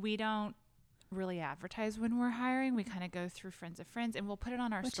 we don't really advertise when we're hiring. We kind of go through friends of friends, and we'll put it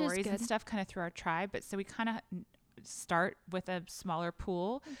on our Which is stories and good. stuff kind of through our tribe. But so we kind of start with a smaller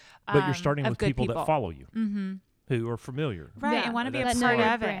pool. But you're starting of with good people that follow you, Mm-hmm. who are familiar. Right, Yeah. and want to be a That's part smart.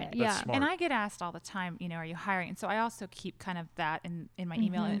 of it. Brand. That's Yeah. smart. And I get asked all the time, are you hiring? And so I also keep kind of that in my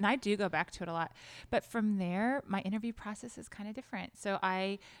email, Mhm. and I do go back to it a lot. But from there, my interview process is kind of different. So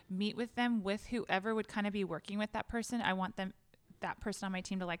I meet with them with whoever would kind of be working with that person. I want that person on my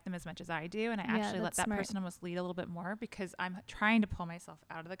team to like them as much as I do, and I Yeah, actually let that's that smart. person almost lead a little bit more because I'm trying to pull myself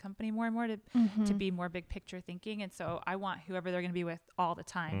out of the company more and more to Mhm. be more big picture thinking. And so I want whoever they're going to be with all the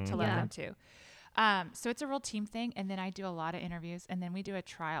time to Mhm. let Yeah. them too. So it's a real team thing. And then I do a lot of interviews, and then we do a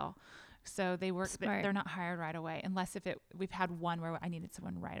trial. So they work, Smart. they're not hired right away unless we've had one where I needed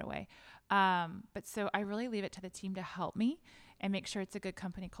someone right away. But so I really leave it to the team to help me and make sure it's a good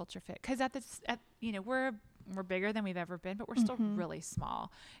company culture fit. Cause we're bigger than we've ever been, but we're still Mhm. really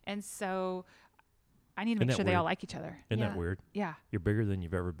small. And so I need to Isn't make that sure they all weird? like each other. Isn't Yeah. that weird? Yeah. You're bigger than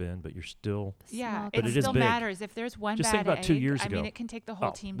you've ever been, but you're still. Yeah. Small It But it is still big. matters. If there's one Just bad think about 2 egg, years I mean, ago. it can take the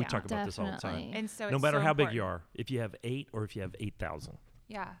whole team we down. talk about this all the time. Definitely. And so No it's matter so how big you important. are, if you have 8 or if you have 8,000,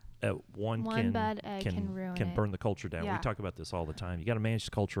 Yeah. One can bad egg can ruin it. burn the culture down. Yeah. We talk about this all the time. You got to manage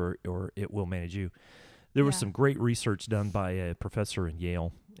the culture, or it will manage you. There was Yeah. some great research done by a professor in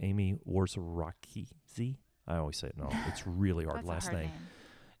Yale, Amy Wozniacki. I always say it no, it's really hard That's last a hard name.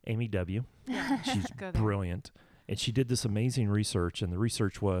 Amy W. Yeah. She's Go there. brilliant. And she did this amazing research, and the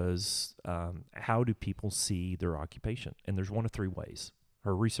research was how do people see their occupation? And there's one of 3 ways.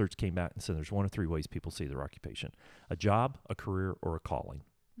 Her research came out and said there's one of 3 ways people see their occupation: a job, a career, or a calling.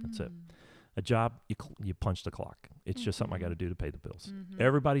 That's it. Mm. A job, you punch the clock. It's just something I Mhm. got to do to pay the bills. Mhm.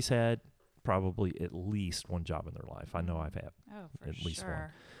 Everybody's had probably at least one job in their life. I know Mhm. I've had. Oh, for at least one.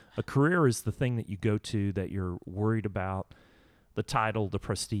 sure. A career is the thing that you go to that you're worried about, the title, the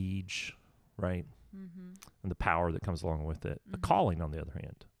prestige, right? Mm-hmm. And the power that comes along with it. A Mhm. calling, on the other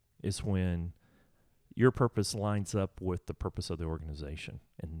hand, is when your purpose lines up with the purpose of the organization.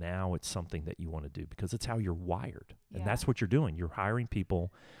 And now it's something that you want to do because it's how you're wired. And that's Yeah. what you're doing. You're hiring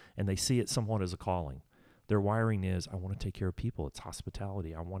people, and they see it somewhat as a calling. Their wiring is, I want to take care of people. It's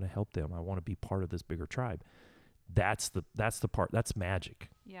hospitality. I want to help them. I want to be part of this bigger tribe. That's the part. That's magic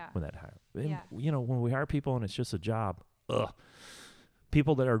Yeah. when that hire. And, Yeah. when we hire people and it's just a job,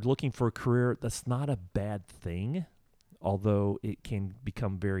 people that are looking for a career, that's not a bad thing, although it can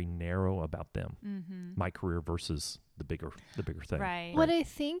become very narrow about them. Mm-hmm. My career versus the bigger thing. Right. What I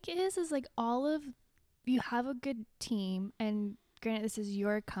think is like you have a good team, and granted this is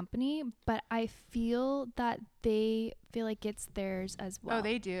your company, but I feel that they feel like it's theirs as well. Oh,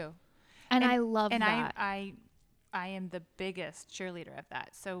 they do. and and- I love And that. I am the biggest cheerleader of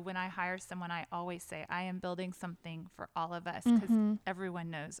that. So when I hire someone, I always say I am building something for all of us because Mhm. everyone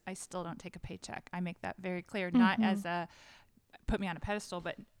knows I still don't take a paycheck. I make that very clear, not Mhm. as put me on a pedestal,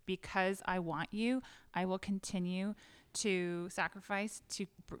 but because I want you, I will continue to sacrifice to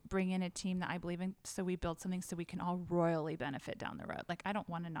bring in a team that I believe in, so we build something so we can all royally benefit down the road. Like, I don't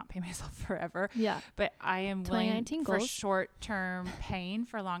want to not pay myself forever. Yeah. But I am willing 2019 for goals. short-term pain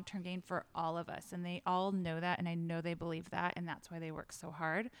for long-term gain for all of us. And they all know that, and I know they believe that, and that's why they work so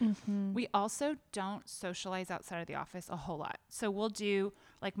hard. Mm-hmm. We also don't socialize outside of the office a whole lot. So we'll do,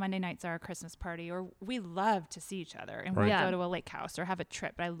 like, Monday nights are our Christmas party, or we love to see each other, and we'll Right. go to a lake house or have a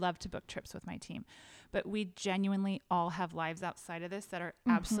trip. But I love to book trips with my team. But we genuinely all have lives outside of this that are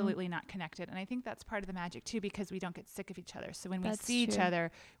Mhm. absolutely not connected. And I think that's part of the magic too, because we don't get sick of each other. So when we That's see each true.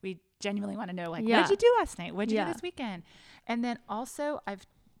 other, we genuinely want to know, like, Yeah. what'd you do last night? What'd you Yeah. do this weekend? And then also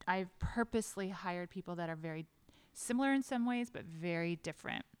I've purposely hired people that are very similar in some ways, but very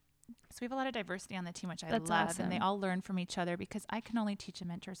different. So we have a lot of diversity on the team, which I That's love. And they awesome. all learn from each other, because I can only teach and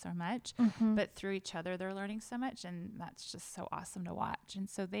mentor so much, Mm-hmm. but through each other, they're learning so much. And that's just so awesome to watch. And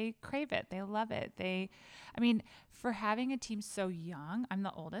so they crave it. They love it. For having a team so young, I'm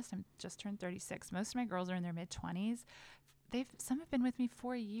the oldest. I'm just turned 36. Most of my girls are in their mid-20s. Some have been with me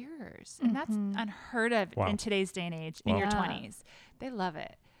 4 years, and that's Mhm. unheard of Wow. in today's day and age. In Wow. your Yeah. 20s, they love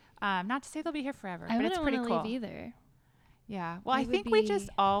it. Not to say they'll be here forever, I but it's wouldn't pretty want to cool. leave either. Yeah. Well, I I would think we just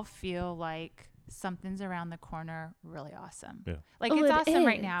be- all feel like something's around the corner really awesome. Yeah. Like, Oh, it's it awesome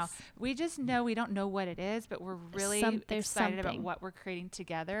right now. is. We just know we don't know what it is, but we're really There's excited about something. what we're creating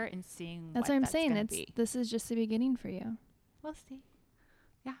together and seeing That's what what I'm that's saying. gonna be. This is just the beginning for you. We'll see.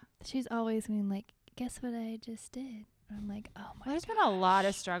 She's always been like, guess what I just did? I'm like, oh my Well, there's god. been a lot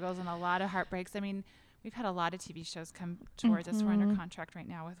of struggles and a lot of heartbreaks. I mean, we've had a lot of TV shows come towards us. We're under Mhm. contract right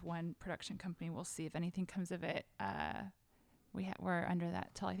now with one production company. We'll see if anything comes of it. We're under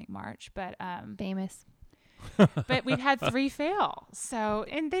that till I think March, but Famous. but we've had 3 fail. So,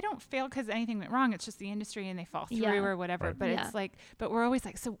 and they don't fail because anything went wrong. It's just the industry and they fall through Yeah. or whatever. Right. But Yeah. it's like, but we're always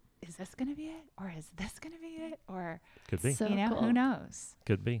like, so is this going to be it? Or is this going to be it? Or, Could be. So you know, cool. who knows?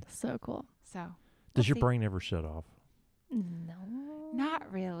 Could be. So cool. So Does we'll your see. brain ever shut off? No. Not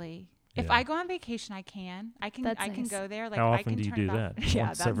really. If Yeah. I go on vacation, I can. I can That's go nice. there. Like, How I often can do you turn do it off. that? Yeah,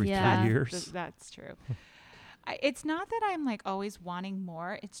 Once that's- every Yeah. 3 years? That's true. It's not that I'm like always wanting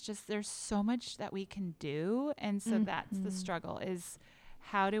more. It's just there's so much that we can do, and so that's the Mhm. struggle. Is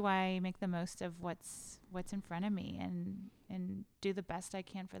how do I make the most of what's in front of me, and do the best I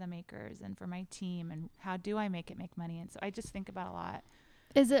can for the makers and for my team, and how do I make money? And so I just think about a lot.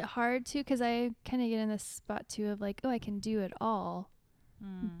 Is it hard to? Because I kind of get in this spot too of like, oh, I can do it all.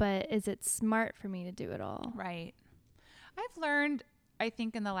 But is it smart for me to do it all? Right. I've learned, I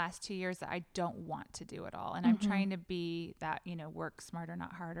think, in the last 2 years that I don't want to do it all. And I'm Mhm. trying to be that, work smarter,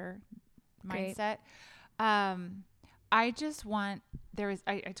 not harder Great. mindset. I just want,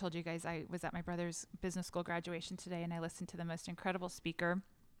 I told you guys, I was at my brother's business school graduation today, and I listened to the most incredible speaker.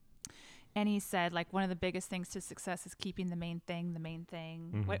 And he said, like, one of the biggest things to success is keeping the main thing, the main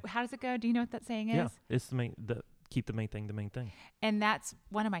thing. Mhm. How does it go? Do you know what that saying is? Yeah. It's keep the main thing the main thing. And that's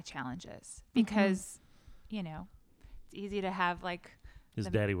one of my challenges because, it's easy to have like, His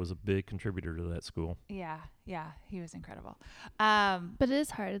daddy was a big contributor to that school. yeah, he was incredible. But it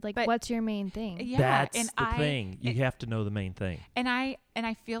is hard. Like, But- what's your main thing? Yeah, That's and the thing. You have to know the main thing. And I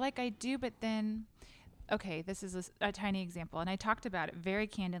feel like I do, but then, okay, this is a tiny example, and I talked about it very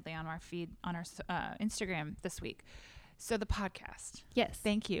candidly on our feed on our Instagram this week. So the podcast, Yes.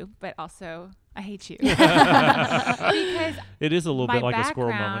 thank you, but also I hate you because It is a little my bit like a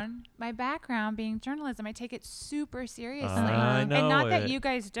squirrel moment. My background being journalism, I take it super seriously. I know And not it. that you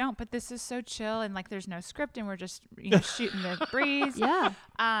guys don't, but this is so chill and like there's no script and we're just shooting the breeze. Yeah.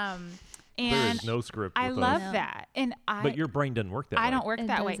 There And is no script I with love us. No. that. And But your brain doesn't work that way. I don't work It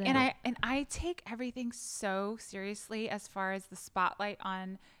that way. doesn't. And I take everything so seriously as far as the spotlight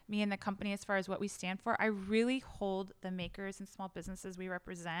on me and the company as far as what we stand for. I really hold the makers and small businesses we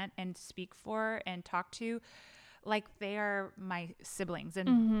represent and speak for and talk to like they are my siblings.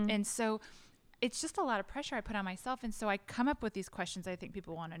 And so it's just a lot of pressure I put on myself. And so I come up with these questions I think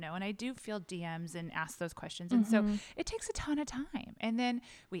people want to know. And I do field DMs and ask those questions. And so it takes a ton of time. And then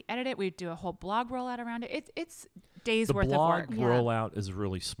we edit it. We do a whole blog rollout around it. It's days The worth of blog work. Yeah. rollout is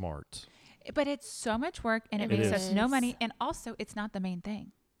really smart. But it's so much work and it It makes us no is. money. And also it's not the main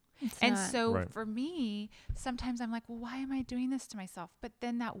thing. It's And not. so Right. for me, sometimes I'm like, well, why am I doing this to myself? But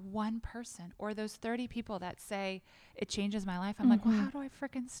then that one person or those 30 people that say it changes my life, I'm like, well, Mhm. how do I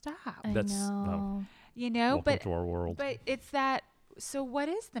freaking stop? I That's- know. You know, Welcome but to our world. but it's that. So what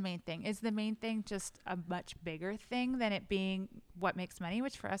is the main thing? Is the main thing just a much bigger thing than it being what makes money,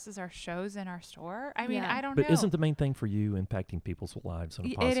 which for us is our shows and our store? I mean, Yeah. I don't But know. isn't the main thing for you impacting people's lives in a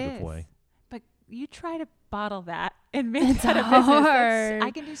It positive is. way? But you try to bottle that and make It's that a business. hard.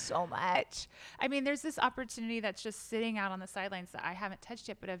 I can do so much. I mean, there's this opportunity that's just sitting out on the sidelines that I haven't touched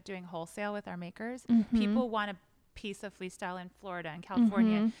yet, but of doing wholesale with our makers. Mm-hmm. People want a piece of Fleece Style in Florida and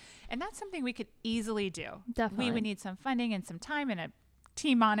California. Mm-hmm. And that's something we could easily do. Definitely. We would need some funding and some time and a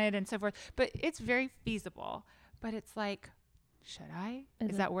team on it and so forth. But it's very feasible. But it's like, should I?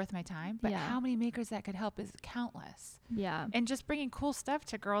 Is that worth my time? But Yeah. how many makers that could help is countless. Yeah. And just bringing cool stuff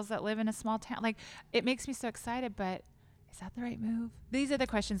to girls that live in a small town. Like, it makes me so excited, but is that the right move? These are the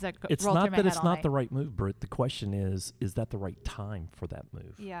questions that It's roll not through my that head it's all not night. the right move, Britt. The question is that the right time for that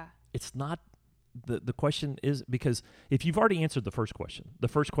move? Yeah. It's not. The question is, because if you've already answered the first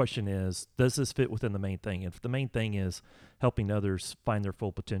question is, does this fit within the main thing? If the main thing is helping others find their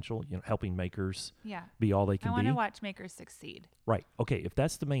full potential, helping makers Yeah. be all they I can want be. to watch makers succeed, Right. Okay. If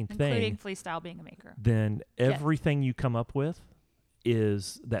that's the main including thing, Fleece Style being a maker. then everything you come up with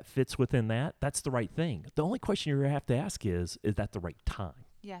is that fits within that. That's the right thing. The only question you have to ask is that the right time?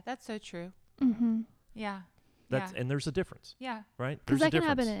 Yeah, that's so true. Mm-hmm. Yeah. That's and there's a difference, Yeah. right? Because There's a that can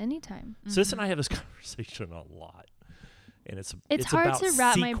difference. happen at any time. Sis and I have this conversation a lot, and it's Hard about to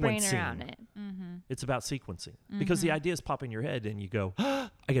wrap my brain sequencing. around it. Mm-hmm. It's about sequencing because the ideas pop in your head, and you go, "I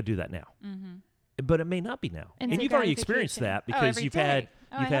got to do that now," Mm-hmm. but it may not be now. And And it's you've like already experienced that because every you've day. had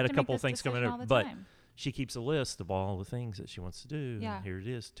Oh, I you've have had a to make couple this of things coming decision all up, the but time. she keeps a list of all the things that she wants to do. Yeah. And here it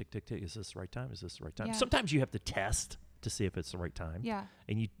is. Tick, tick, tick. Is this the right time? Is this the right time? Yeah. Sometimes you have to test to see if it's the right time. Yeah.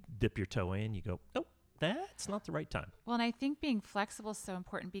 And you dip your toe in. You go, nope, that's not the right time. Well, and I think being flexible is so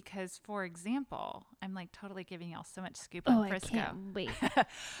important because, for example, I'm like totally giving y'all so much scoop Oh, on I Frisco. can't wait.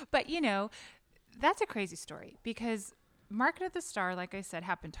 But, that's a crazy story because Market at the Star, like I said,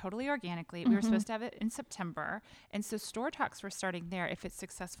 happened totally organically. We were supposed to have it in September. And so store talks were starting there. If it's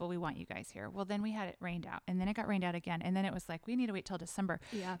successful, we want you guys here. Well, then we had it rained out and then it got rained out again. And then it was like, we need to wait till December.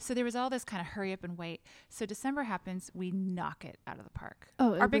 Yeah. So there was all this kind of hurry up and wait. So December happens. We knock it out of the park.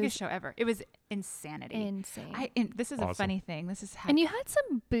 Oh, Our biggest show ever. It was insanity. insane. And this is a Awesome. funny thing. This is how And you had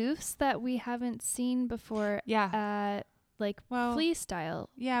some booths that we haven't seen before yeah. at Well, Fleece Style.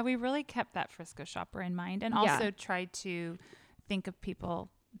 Yeah, we really kept that Frisco shopper in mind and Yeah. also tried to think of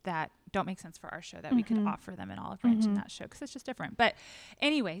people that don't make sense for our show that we could offer them an olive branch in that show because it's just different. But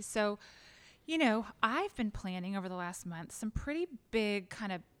anyway, so, I've been planning over the last month some pretty big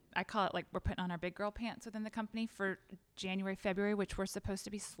kind of, I call it like we're putting on our big girl pants within the company for January, February, which were supposed to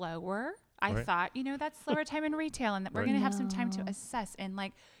be slower. I Right. thought, that's slower time in retail and that we're Right. going to have some time to No. assess and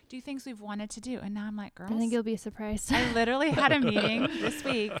do things we've wanted to do. And now I'm like, girls, I think you'll be surprised. I literally had a meeting this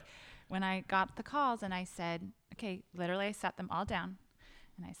week when I got the calls and I said, okay, literally I sat them all down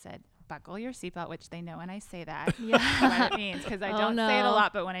and I said, buckle your seatbelt, which they know when I say that, what it means, because I Oh, don't say it a no.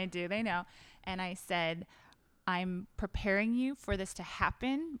 lot, but when I do, they know. And I said, I'm preparing you for this to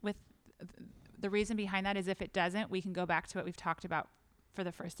happen. With the reason behind that is if it doesn't, we can go back to what we've talked about for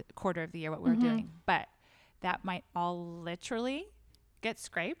the first quarter of the year, what we're doing. But that might all literally get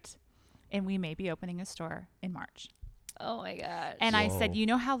scraped and we may be opening a store in March. Oh my gosh. And I said, Whoa. you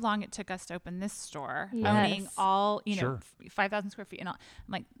know how long it took us to open this store, Yes. owning all, Sure. 5,000 square feet and all.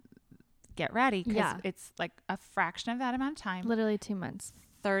 I'm like, get ready because Yeah. it's like a fraction of that amount of time, literally 2 months.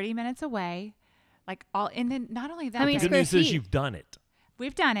 30 minutes away, and then not only that, How many The good square news is feet? you've done it.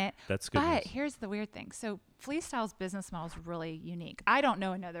 we've done it. That's good But news. here's the weird thing. So Fleece Style's business model is really unique. I don't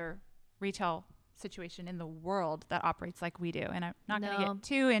know another retail situation in the world that operates like we do. And I'm not going to No. get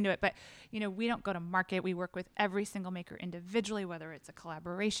too into it, but we don't go to market. We work with every single maker individually, whether it's a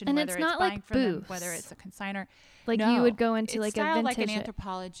collaboration, And whether it's it's not buying like for them, whether booths. it's a consignor. Like No, you would go into it's like a styled vintage. like an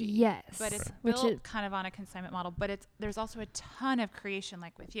anthropology. Yes. But it's Which built is kind of on a consignment model, but there's also a ton of creation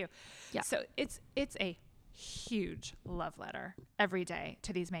like with you. Yeah. So it's a huge love letter every day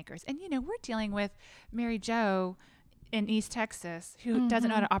to these makers. And we're dealing with Mary Jo in East Texas who doesn't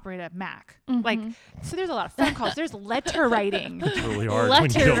know how to operate a Mac. So there's a lot of phone calls. There's letter writing. It's really hard. when you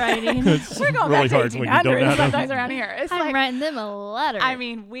letter don't- writing. It's We're going really back hard to when you don't know 1800s how to. sometimes around here. It's I'm like, writing them a letter. I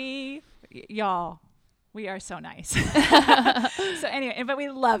mean, y'all, we are so nice. So anyway, but we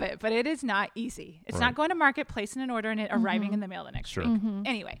love it. But it is not easy. It's Right. not going to market, placing an order, and it arriving in the mail the next Sure. week.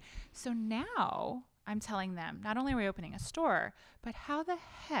 Anyway, so now I'm telling them, not only are we opening a store, but how the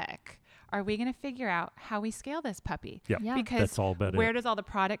heck are we going to figure out how we scale this puppy? Yep. Yeah. Because That's all about where it. does all the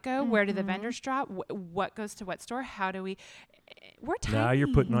product go? Where do the vendors drop? What goes to what store? How do we? We're tiny. Now you're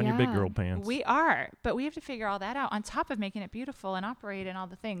putting on your big Yeah. girl pants. We are, but we have to figure all that out on top of making it beautiful and operate and all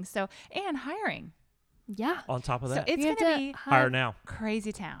the things. So, and hiring. yeah. On top of So that, it's You going have to be hire now.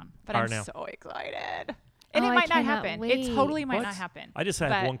 crazy town, but Hire I'm now. so excited. And Oh, it I might not cannot happen. wait. It totally might What? not happen. I just have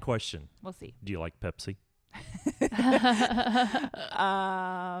but one question. We'll see. Do you like Pepsi?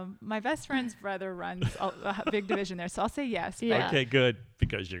 My best friend's brother runs a big division there, so I'll say yes. but Yeah. Okay, good,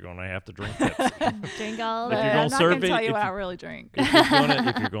 because you're going to have to drink Pepsi. Drink all If the. you're gonna I'm not serve going to it- tell you if what I you- really drink.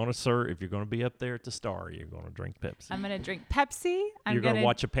 if you're going to be up there at the Star, you're going to drink Pepsi. I'm going to drink Pepsi. I'm you're going to gonna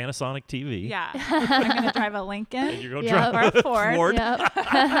watch a Panasonic TV. Yeah. I'm going to drive a Lincoln. And you're going to Yeah. drive Or a Ford. Ford. Yep.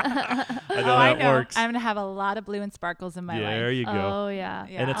 I know I that know. works. I'm going to have a lot of blue and sparkles in my There life. you go. Oh yeah.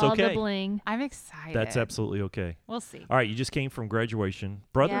 Yeah. And it's all okay. the bling. I'm excited. That's absolutely okay. We'll see. All right, you just came from graduation,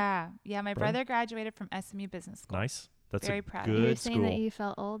 brother. Yeah. My Brother? brother graduated from SMU Business School. Nice. That's Very a proud. good You were saying school. that you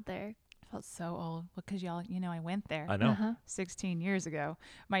felt old there. I felt so old because y'all, I went there. I know. Uh-huh. 16 years ago.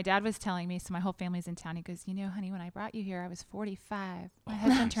 My dad was telling me, so my whole family's in town. He goes, honey, when I brought you here, I was 45. My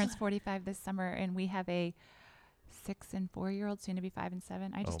husband turns 45 this summer, and we have a 6 and 4-year-old, soon to be 5 and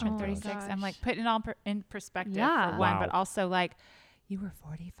 7. I just Oh turned my 36. I'm gosh. like putting it all in perspective Yeah. for one, Wow. but also like, you were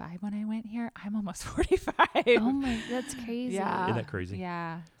 45 when I went here. I'm almost 45. Oh my, that's crazy. Yeah. Isn't that crazy?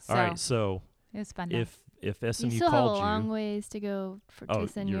 Yeah. So All right, so it was fun. though. if SMU You still have a called long you, ways to go Oh, to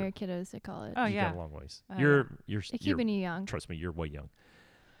send you're- your kiddos to college. Oh, you've yeah. got a long ways. Oh, you're They're you're keeping you young. trust me, you're way young.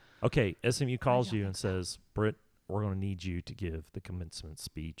 Okay, SMU calls young you and says, Britt, we're going to need you to give the commencement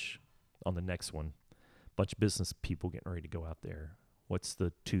speech on the next one. Bunch of business people getting ready to go out there. What's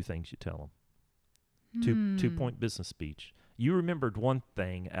the 2 things you tell them? Hmm. 2-point business speech. You remembered one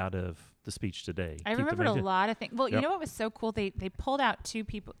thing out of the speech today. I Keep the remembered a main- lot of things. Well, Yep. you know what was so cool? They pulled out 2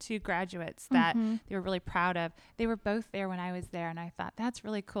 graduates that Mhm. they were really proud of. They were both there when I was there, and I thought that's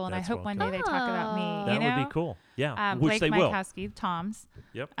really cool. And That's I hope well one day they talk about me. Oh. That you know? would be cool. Yeah, which Blake they will. Mykowski, Tom's,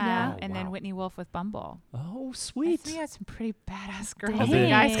 Yep. Yeah. Oh, and then wow. Whitney Wolf with Bumble. Oh, I sweet. think we had some pretty badass girls And and then-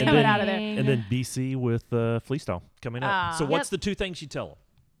 guys and coming then- out of there. And then BC with Fleestyle coming up. So Ah. what's the 2 things you tell them?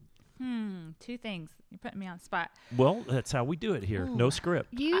 2 things. You're putting me on the spot. Well, that's how we do it here. No Ooh. script.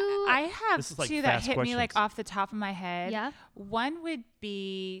 You. I have This is like 2 that fast hit me like questions. off the top of my head. yeah. One would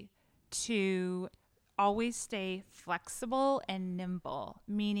be to always stay flexible and nimble,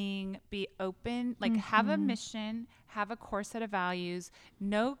 meaning be open, like have a Mhm. mission, have a core set of values,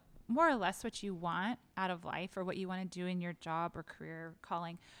 know more or less what you want out of life or what you want to do in your job or career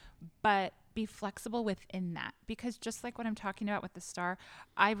calling, but be flexible within that. Because just like what I'm talking about with the Star,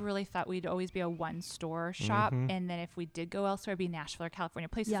 I really thought we'd always be a 1-store shop. Mhm. And then if we did go elsewhere, it'd be Nashville or California,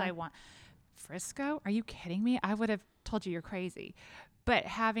 places Yeah. I want. Frisco? Are you kidding me? I would have told you you're crazy. But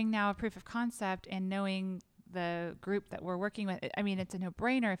having now a proof of concept and knowing the group that we're working with, I mean, it's a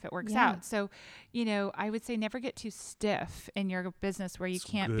no-brainer if it works Yeah. out. So, I would say never get too stiff in your business where you It's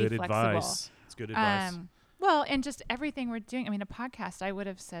can't good be flexible. advice. It's good advice. Well, and just everything we're doing. I mean, a podcast, I would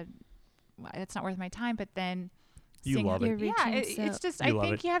have said, well, it's not worth my time. But then You seeing love how- it. You're Yeah, reaching it's just, You I love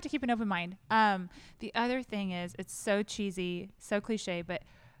think it. you have to keep an open mind. The other thing is, it's so cheesy, so cliche, but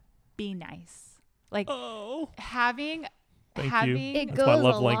be nice. Like Oh. having, Thank you. having, It That's goes my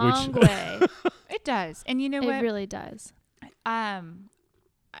love a language. long way. it does. And you know It what? really does.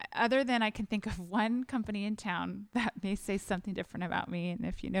 Other than I can think of one company in town that may say something different about me, and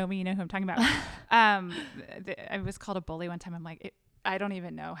if you know me, you know who I'm talking about. I was called a bully one time. I'm like, I don't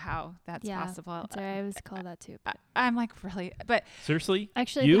even know how that's Yeah, possible. That's right. I was called that too. I'm like, really? But Seriously?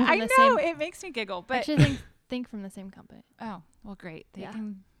 Actually, You? I I think know from the same. it makes me giggle. But Actually, think from the same company. oh, well, great. They Yeah.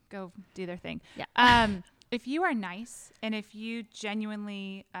 can go do their thing. Yeah. If you are nice and if you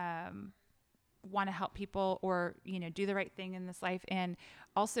genuinely want to help people or do the right thing in this life, and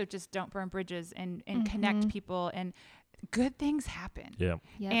also just don't burn bridges and connect Mhm. people, and good things happen. Yeah.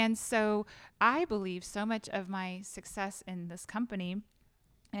 Yeah. And so I believe so much of my success in this company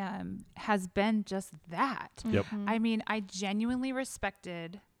has been just that. Yep. Mhm. I mean, I genuinely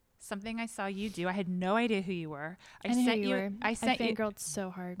respected something I saw you do. I had no idea who you were. I knew who you were. I sent you. fangirled so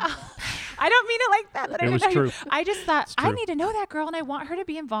hard. I don't mean it like that. I It don't was know you. true. I just thought It's I true. need to know that girl, and I want her to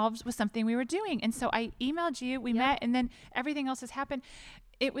be involved with something we were doing. And so I emailed you. We Yep. met, and then everything else has happened.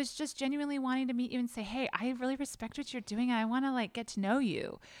 It was just genuinely wanting to meet you and say, "Hey, I really respect what you're doing, and I want to get to know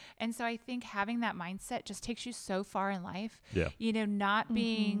you." And so I think having that mindset just takes you so far in life. Yeah. Not Mhm.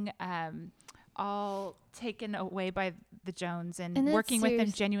 being all taken away by the Jones and And that's working with them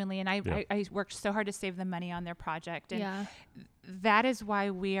serious. genuinely. And Yeah. I worked so hard to save them money on their project. And Yeah. that is why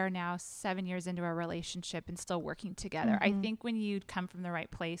we are now 7 years into our relationship and still working together. I Mhm. think when you come from the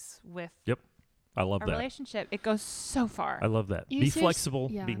right place with I love a that. relationship, it goes so far. I love that. You Be serious- flexible.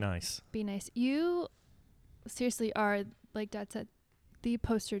 yeah. Be nice. Be nice. You seriously are, like Dad said, the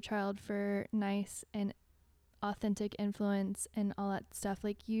poster child for nice and authentic influence and all that stuff.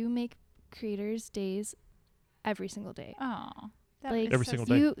 Like, you make creators' days every single day. Oh, Like, Every single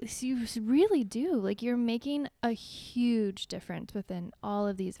day. You really do. Like, you're making a huge difference within all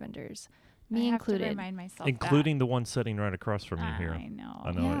of these vendors. Me I have to included. remind myself including the one sitting right across from you that. here. I know.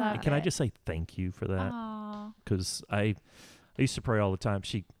 I know Yeah. it. Love And can I it. just say thank you for that? Aw. Because I used to pray all the time.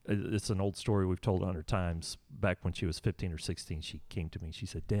 It's an old story we've told 100 times. Back when she was 15 or 16, she came to me. She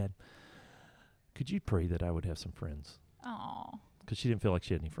said, "Dad, could you pray that I would have some friends?" Aw. Because she didn't feel like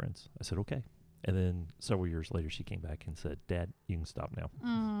she had any friends. I said, "Okay." And then several years later, she came back and said, "Dad, you can stop now."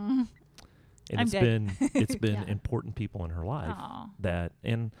 Mm. And I'm it's dead. been Yeah. important people in her life Aw. that,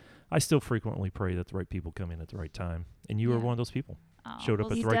 and I still frequently pray that the right people come in at the right time. And you were Yeah. one of those people. Aw. Showed up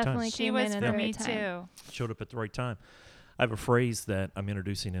Well, at You the right time. definitely she came was in at for the me right time. too. Showed up at the right time. I have a phrase that I'm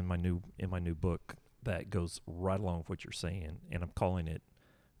introducing in my new book that goes right along with what you're saying, and I'm calling it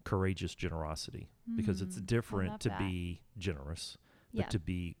courageous generosity, because it's Mm, I different love to that. be generous, but Yeah. to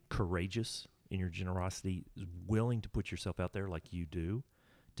be courageous in your generosity, willing to put yourself out there like you do,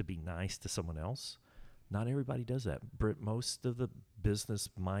 to be nice to someone else. Not everybody does that. Most of the business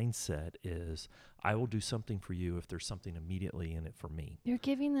mindset is, I will do something for you if there's something immediately in it for me. You're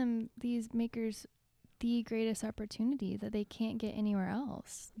giving them, these makers, the greatest opportunity that they can't get anywhere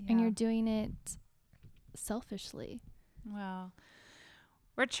else. And Yeah. you're doing it selfishly. Well,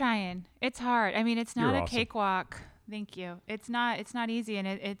 we're trying. It's hard. I mean, it's not You're a awesome. cakewalk. Thank you. It's not easy, and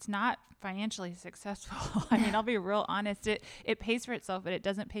it's not financially successful. I mean, I'll be real honest. It pays for itself, but it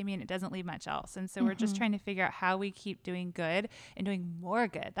doesn't pay me, and it doesn't leave much else. And so we're just Mhm. trying to figure out how we keep doing good and doing more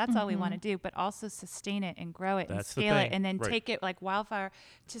good. That's all we want to do, but also sustain it and grow it and That's the scale it, thing. and then Right. take it like wildfire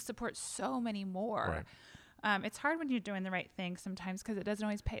to support so many more. Right. It's hard when you're doing the right thing sometimes because it doesn't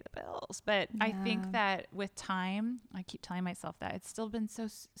always pay the bills. But I Yeah. think that with time, I keep telling myself that it's still been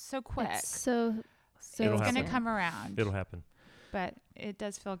so quick. It's so It'll It's going to happen. come around. It'll happen. But it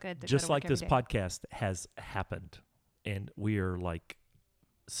does feel good to Just go to like work this every day. podcast has happened, and we are like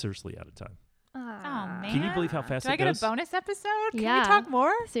seriously out of time. Oh, man. Can you believe how fast Do I it get goes? a bonus episode? Can Yeah. we talk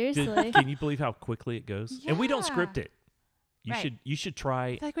more? Seriously. Can you believe how quickly it goes? And we don't Yeah. script it. Right. You should I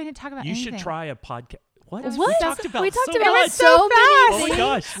try. feel like we didn't talk about You anything. should try a podcast. What? That was We so- talked about we talked so about much. so many Oh my things.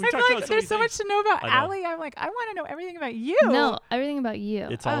 gosh, we I talked feel about like so there's so many much to know about I know. Allie. I'm like, I want to know everything about you. No, everything about you.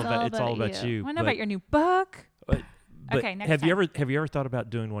 It's all about you. I want to know but- about your new book. but Okay, next have you time. ever thought about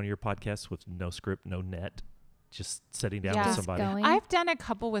doing one of your podcasts with no script, no net, just sitting down Yeah. with Just somebody? going. I've done a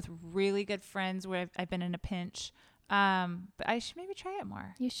couple with really good friends where I've been in a pinch. But I should maybe try it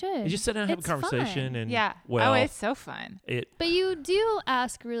more. You should. You just sit down and have a It's conversation, fun. and Yeah. well, Oh, it's so fun. it. But you do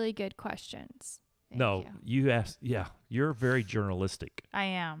ask really good questions. Thank No, you. you asked. Yeah, you're very journalistic. I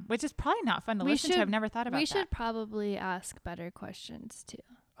am, which is probably not fun to We listen to. should- I've never thought about We that. should probably ask better questions too.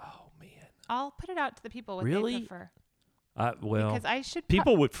 Oh man. I'll put it out to the people what Really? they prefer. Well, Because I should.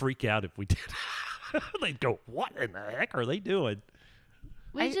 people would freak out if we did. They'd go, "What in the heck are they doing?"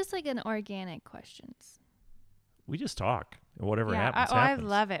 We I- just like an organic questions. We just talk, and whatever yeah, happens, I happens.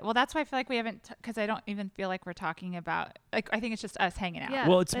 love it. Well, that's why I feel like we haven't, because I don't even feel like we're talking about. Like, I think it's just us hanging out. Yeah.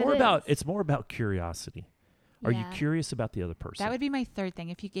 Well, it's it more about curiosity. Are you Yeah. curious about the other person? That would be my third thing.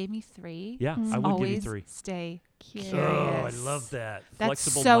 If you gave me three, yeah, Mm. I would give you always 3. stay Curious. Oh, I love that. That's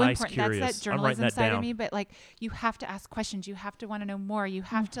Flexible, so nice, important. curious. That's that I'm writing journalism that side down. of me. But like, you have to ask questions. You have to want to know more. You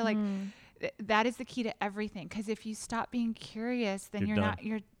have to like. Mhm. That is the key to everything. Because if you stop being curious, then You're you're done. not.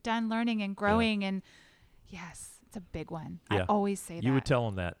 You're done learning and growing. And yes, it's a big one. I Yeah. always say that. You would tell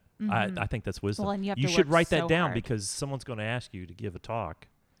them that. Mhm. I think that's wisdom. Well, and you have to should work write that so down hard. because someone's going to ask you to give a talk,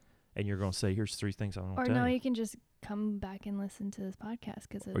 and you're going to say, "Here's 3 things I want Or to tell no, you." you can just come back and listen to this podcast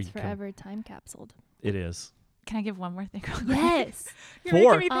because Or it's you can- forever time capsuled. It is. Can I give one more thing? Yes. You're making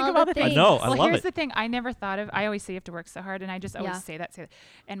 4. me think All of the all the things. things. I know. I Well, love here's it. the thing I never thought of. I always say you have to work so hard, and I just always Yeah. say that.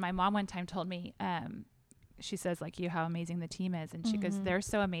 And my mom one time told me, she says, like, how amazing the team is. And she goes, Mhm. they're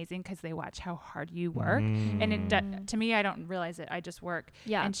so amazing because they watch how hard you work. Mm. And Mm. to me, I don't realize it. I just work.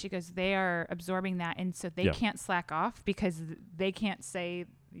 Yeah. And she goes, they are absorbing that. And so they Yeah. can't slack off because they can't say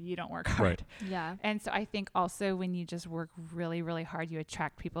you don't work hard. Right. Yeah. And so I think also when you just work really, really hard, you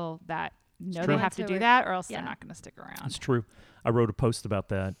attract people that know true. they have to Want do to work- that or else yeah. they're not going to stick around. It's true. I wrote a post about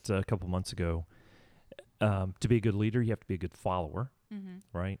that a couple months ago. To be a good leader, you have to be a good follower, Mm-hmm.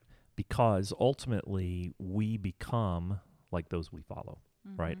 right? Because ultimately, we become like those we follow,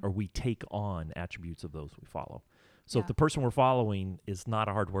 right? Mm-hmm. Or we take on attributes of those we follow. So Yeah. if the person we're following is not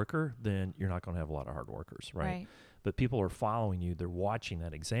a hard worker, then you're not going to have a lot of hard workers, right? But people are following you. They're watching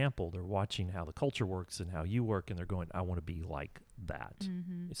that example. They're watching how the culture works and how you work, and they're going, I want to be like that.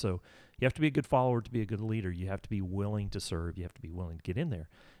 Mm-hmm. So you have to be a good follower to be a good leader. You have to be willing to serve. You have to be willing to get in there.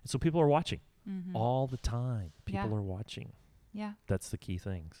 And so people are watching Mm-hmm. all the time. People Yeah. are watching. Yeah. That's the key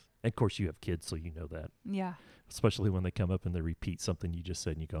things. And of course, you have kids, so you know that. Yeah. Especially when they come up and they repeat something you just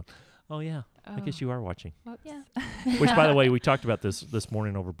said, and you go, "Oh yeah, I guess you are watching." Whoops. Yeah. Which, by the way, we talked about this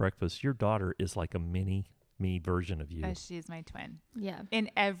morning over breakfast. Your daughter is like a mini me version of you. She's my twin Yeah. in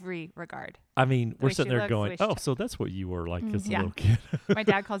every regard. I mean, we're way sitting she there looks, going, the way she "Oh, talks. so that's what you were like as a Yeah. little kid." My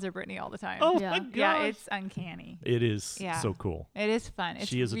dad calls her Brittany all the time. Oh Yeah. my gosh. Yeah, it's uncanny. It is Yeah. so cool. It is fun. It's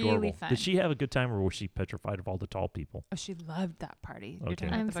She is really adorable. fun. Did she have a good time, or was she petrified of all the tall people? Oh, she loved that party. You're Okay. talking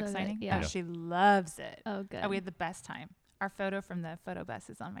about I'm the book so good, signing? yeah. Oh, she loves it. Oh, good. Oh, we had the best time. Our photo from the photo bus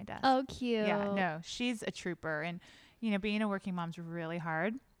is on my desk. Oh, cute. Yeah, no, she's a trooper. And, being a working mom's really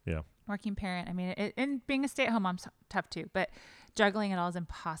hard. Yeah. Working parent. I mean, and being a stay-at-home mom's tough too. But juggling it all is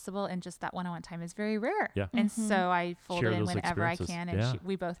impossible. And just that one-on-one time is very rare. Yeah. And Mhm. so I fold Share it in those whenever I experiences. can. And Yeah.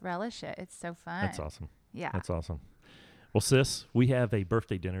 we both relish it. It's so fun. That's awesome. Yeah. That's awesome. Well, sis, we have a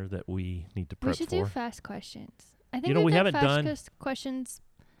birthday dinner that we need to We prep should for. do fast questions. I think know, we've we done haven't fast done- questions.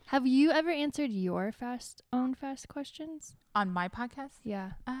 Have you ever answered your fast questions? On my podcast?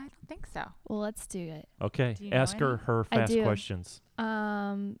 Yeah. I don't think so. Well, let's do it. Okay. Do you know Ask her any? her I fast do. questions.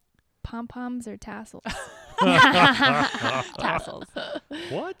 Pom poms or tassels? Tassels.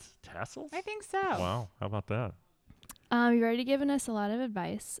 What? Tassels? I think so. Wow. How about that? You've already given us a lot of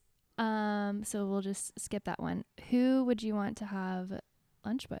advice. So we'll just skip that one. Who would you want to have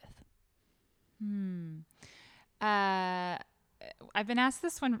lunch with? I've been asked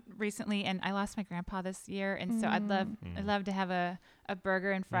this one recently, and I lost my grandpa this year, and so I'd love to have a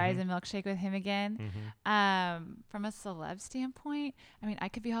burger and fries and milkshake with him again. From a celeb standpoint, I mean, I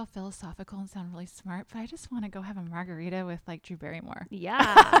could be all philosophical and sound really smart, but I just want to go have a margarita with like Drew Barrymore. Yeah.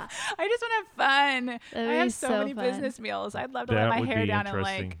 I just want to have fun. That'd I be have so many fun. business meals. I'd love to let That my would hair be down and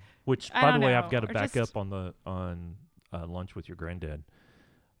interesting. like. Which, I by the don't way, know, I've got to or back just- up on lunch with your granddad.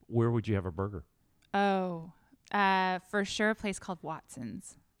 Where would you have a burger? Oh, for sure, a place called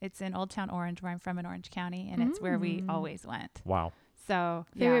Watson's. It's in Old Town Orange, where I'm from in Orange County, and it's where we always went. Wow. So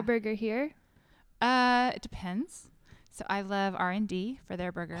Favorite burger here? It depends. So I love R&D for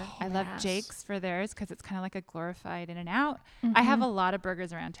their burger. I love Yes. Jake's for theirs because it's kind of like a glorified In-N-Out. I have a lot of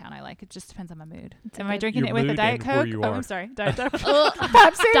burgers around town I like. It just depends on my mood. It's a Am I good- drinking Your it with a mood Diet and where Coke? you Oh, are. I'm sorry. Diet Coke. Oh,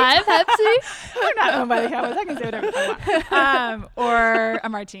 Pepsi? Diet Pepsi? I'm not owned by the Cowboys. I can say whatever I want. Or a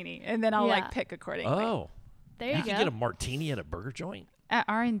martini. And then I'll Yeah. like pick accordingly. Oh. There You you can go. get a martini at a burger joint. At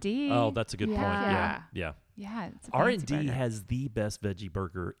R&D. Oh, that's a good point. Yeah. Yeah. yeah. It's a fancy R&D burger. has the best veggie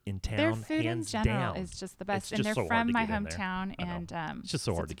burger in town, Their food in hands general down. is just the best, It's and just they're so hard from to my get in there. hometown, I know. and It's just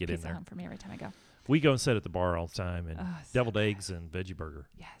so hard to it's a get in piece of there. home for me every time I go. We go and sit at the bar all the time, and Oh, so deviled good. eggs and veggie burger.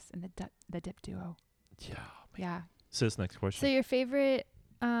 Yes, and the dip duo. Yeah. Yeah. Sis, next question. So your favorite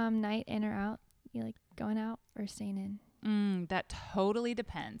night in or out? You like going out or staying in? That totally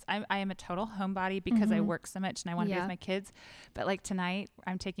depends. I am a total homebody because I Mhm. work so much and I want to be Yeah. with my kids. But like tonight,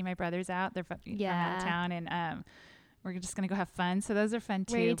 I'm taking my brothers out. They're from out Yeah. of town, and we're just gonna go have fun. So those are fun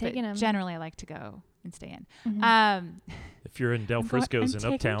too. Where are you but taking 'em? Generally, I like to go and stay in. Mhm. if you're in Del I'm Frisco's going-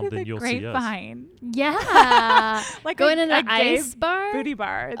 in I'm taking Uptown, to then the you'll see us. Grapevine. Yeah. Like Going in a an gay ice bar? booty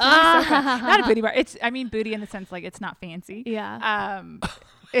bar. It's gonna be so fun. Not a booty bar. It's booty in the sense like it's not fancy. Yeah.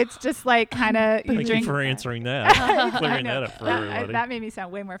 It's just like kind of Thank you drink. for answering that. I Clearing know. that up for everybody. That made me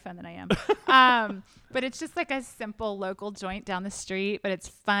sound way more fun than I am. But it's just like a simple local joint down the street, but it's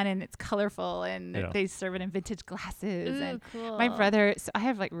fun and it's colorful, and Yeah. they serve it in vintage glasses. Ooh, And cool. my brother, so I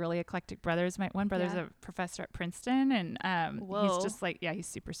have like really eclectic brothers. My one brother's Yeah. a professor at Princeton, and Whoa. he's just like, yeah, he's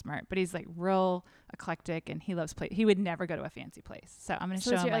super smart, but he's like real eclectic, and he loves play. He would never go to a fancy place. So I'm gonna So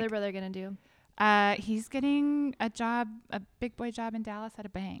show what's him your other like, brother gonna do? he's getting a job, a big boy job in Dallas at a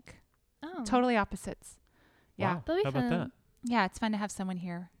bank. Oh, Totally opposites. Yeah. Wow. That'll be How about fun. that? Yeah, it's fun to have someone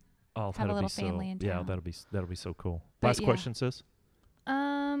here. Oh, Have a that'll little be family so. in Yeah, town. that'll be so cool. But Last yeah. question, sis.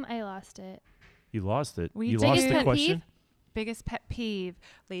 I lost it. You lost it. We You did. lost Biggest the pet question. peeve? Biggest pet peeve,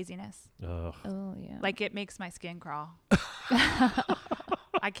 laziness. Ugh. Oh yeah. Like it makes my skin crawl.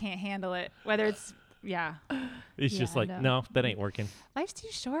 I can't handle it. Whether it's, yeah. It's just Yeah, like, no. no, that ain't working. Life's too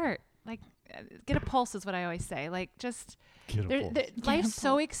short. Like get a pulse is what I always say. Like just, Get a pulse. life's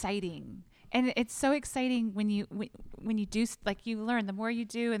so exciting. And it's so exciting when you do like you learn the more you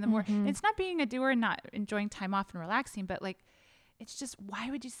do and the more Mhm. it's not being a doer and not enjoying time off and relaxing, but like it's just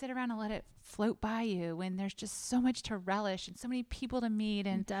why would you sit around and let it float by you when there's just so much to relish and so many people to meet?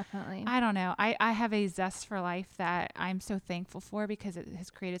 And Definitely. I don't know. I have a zest for life that I'm so thankful for because it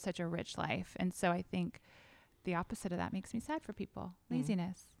has created such a rich life. And so I think the opposite of that makes me sad for people.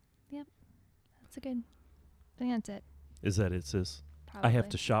 Laziness. That's a good. I think that's it. Is that it, sis? I have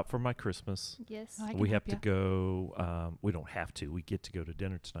to shop for my Christmas. Yes. Oh, I can We have help to go. We don't have to. We get to go to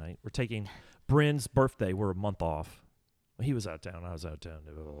dinner tonight. We're taking Bryn's birthday. We're a month off. He was out of town. I was out of town.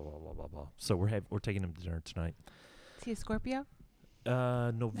 Blah, blah, blah, blah, blah, blah. So we're taking him to dinner tonight. Is he a Scorpio?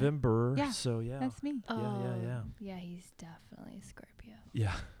 November. Yeah, So yeah. That's me. Yeah. Yeah, he's definitely a Scorpio.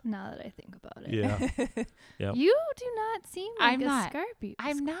 Yeah. Now that I think about it. Yeah. Yep. You do not seem like I'm a not. Scorpio.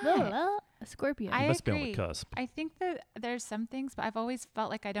 I'm not. A Scorpio. I You must be on the agree. cusp. I think that there's some things, but I've always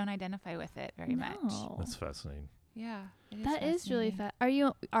felt like I don't identify with it very much. No. That's fascinating. Yeah. it That is really fascinating.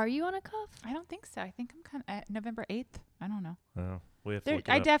 fast. Are you on a cuff? I don't think so. I think I'm kind of November 8th. I don't know. Oh, we have to look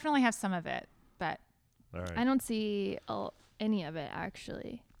it I up. definitely have some of it, but All right. I don't see any of it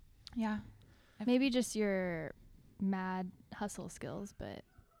actually. yeah. Maybe just your mad hustle skills, but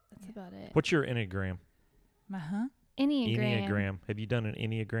that's about it. What's your Enneagram? Uh-huh. Enneagram. Have you done an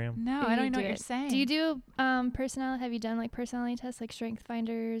Enneagram? No, If I don't you know do what you're it. saying. Do you do personality? Have you done like personality tests, like strength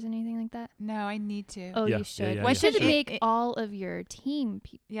finders, anything like that? No, I need to. Oh, Yeah, you should. yeah, You yeah. should Should make it- all of your team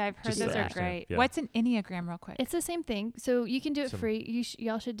people. Yeah, I've heard Just those to are understand, great. yeah. What's an Enneagram real quick? It's the same thing. So you can do it Some- free.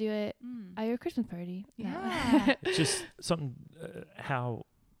 Y'all should do it Mm. at your Christmas party. No. Yeah. It's just something how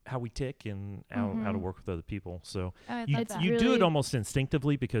we tick and how to Mhm. work with other people. So Oh, I you love It's that. you do it really- almost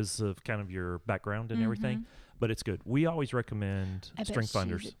instinctively because of kind of your background and everything. Mhm. But it's good. We always recommend I bet strength she's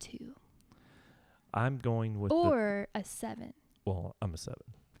finders. a 2 I'm going with or a 7. well, I'm a 7.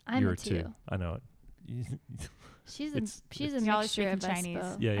 I'm You're a 2. I know it. She's It's- a Y'all are mixture of speaking us Chinese.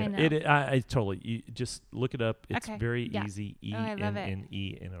 both. Yeah, I yeah. know. I totally. You just look it up. It's Okay. very Yeah. easy. Oh, I love it.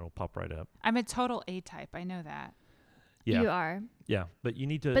 E, and it'll pop right up. I'm a total A type. I know that. Yeah, You are. yeah. But you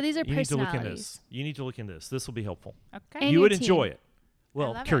need to. But these are you need to look in personalities. this. You need to look in this. This will be helpful. Okay. And you your would team. enjoy it.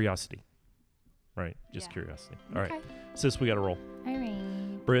 Well, love it. curiosity. Right. Just Yeah. curiosity. All right, Okay. sis. We got to roll. All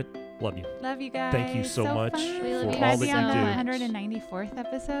right. Britt, love you. Love you guys. Thank you so much fun. We love for you Can I all guys be that on you the do. 194th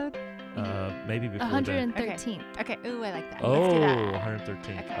episode? Maybe before that. 113th. Okay. Ooh, I like that. Oh, Let's do that.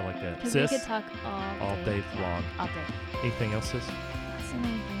 113. Okay. I like that. Because we Sis, could talk all day long. All day. Anything else, sis? So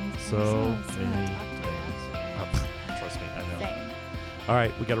many things. So There's so many much to talk things. Oh, trust me, I know. Same. All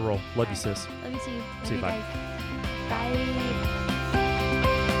right, we got to roll. Love you, sis. about. Love you too. Love See you, you bye. guys. Bye.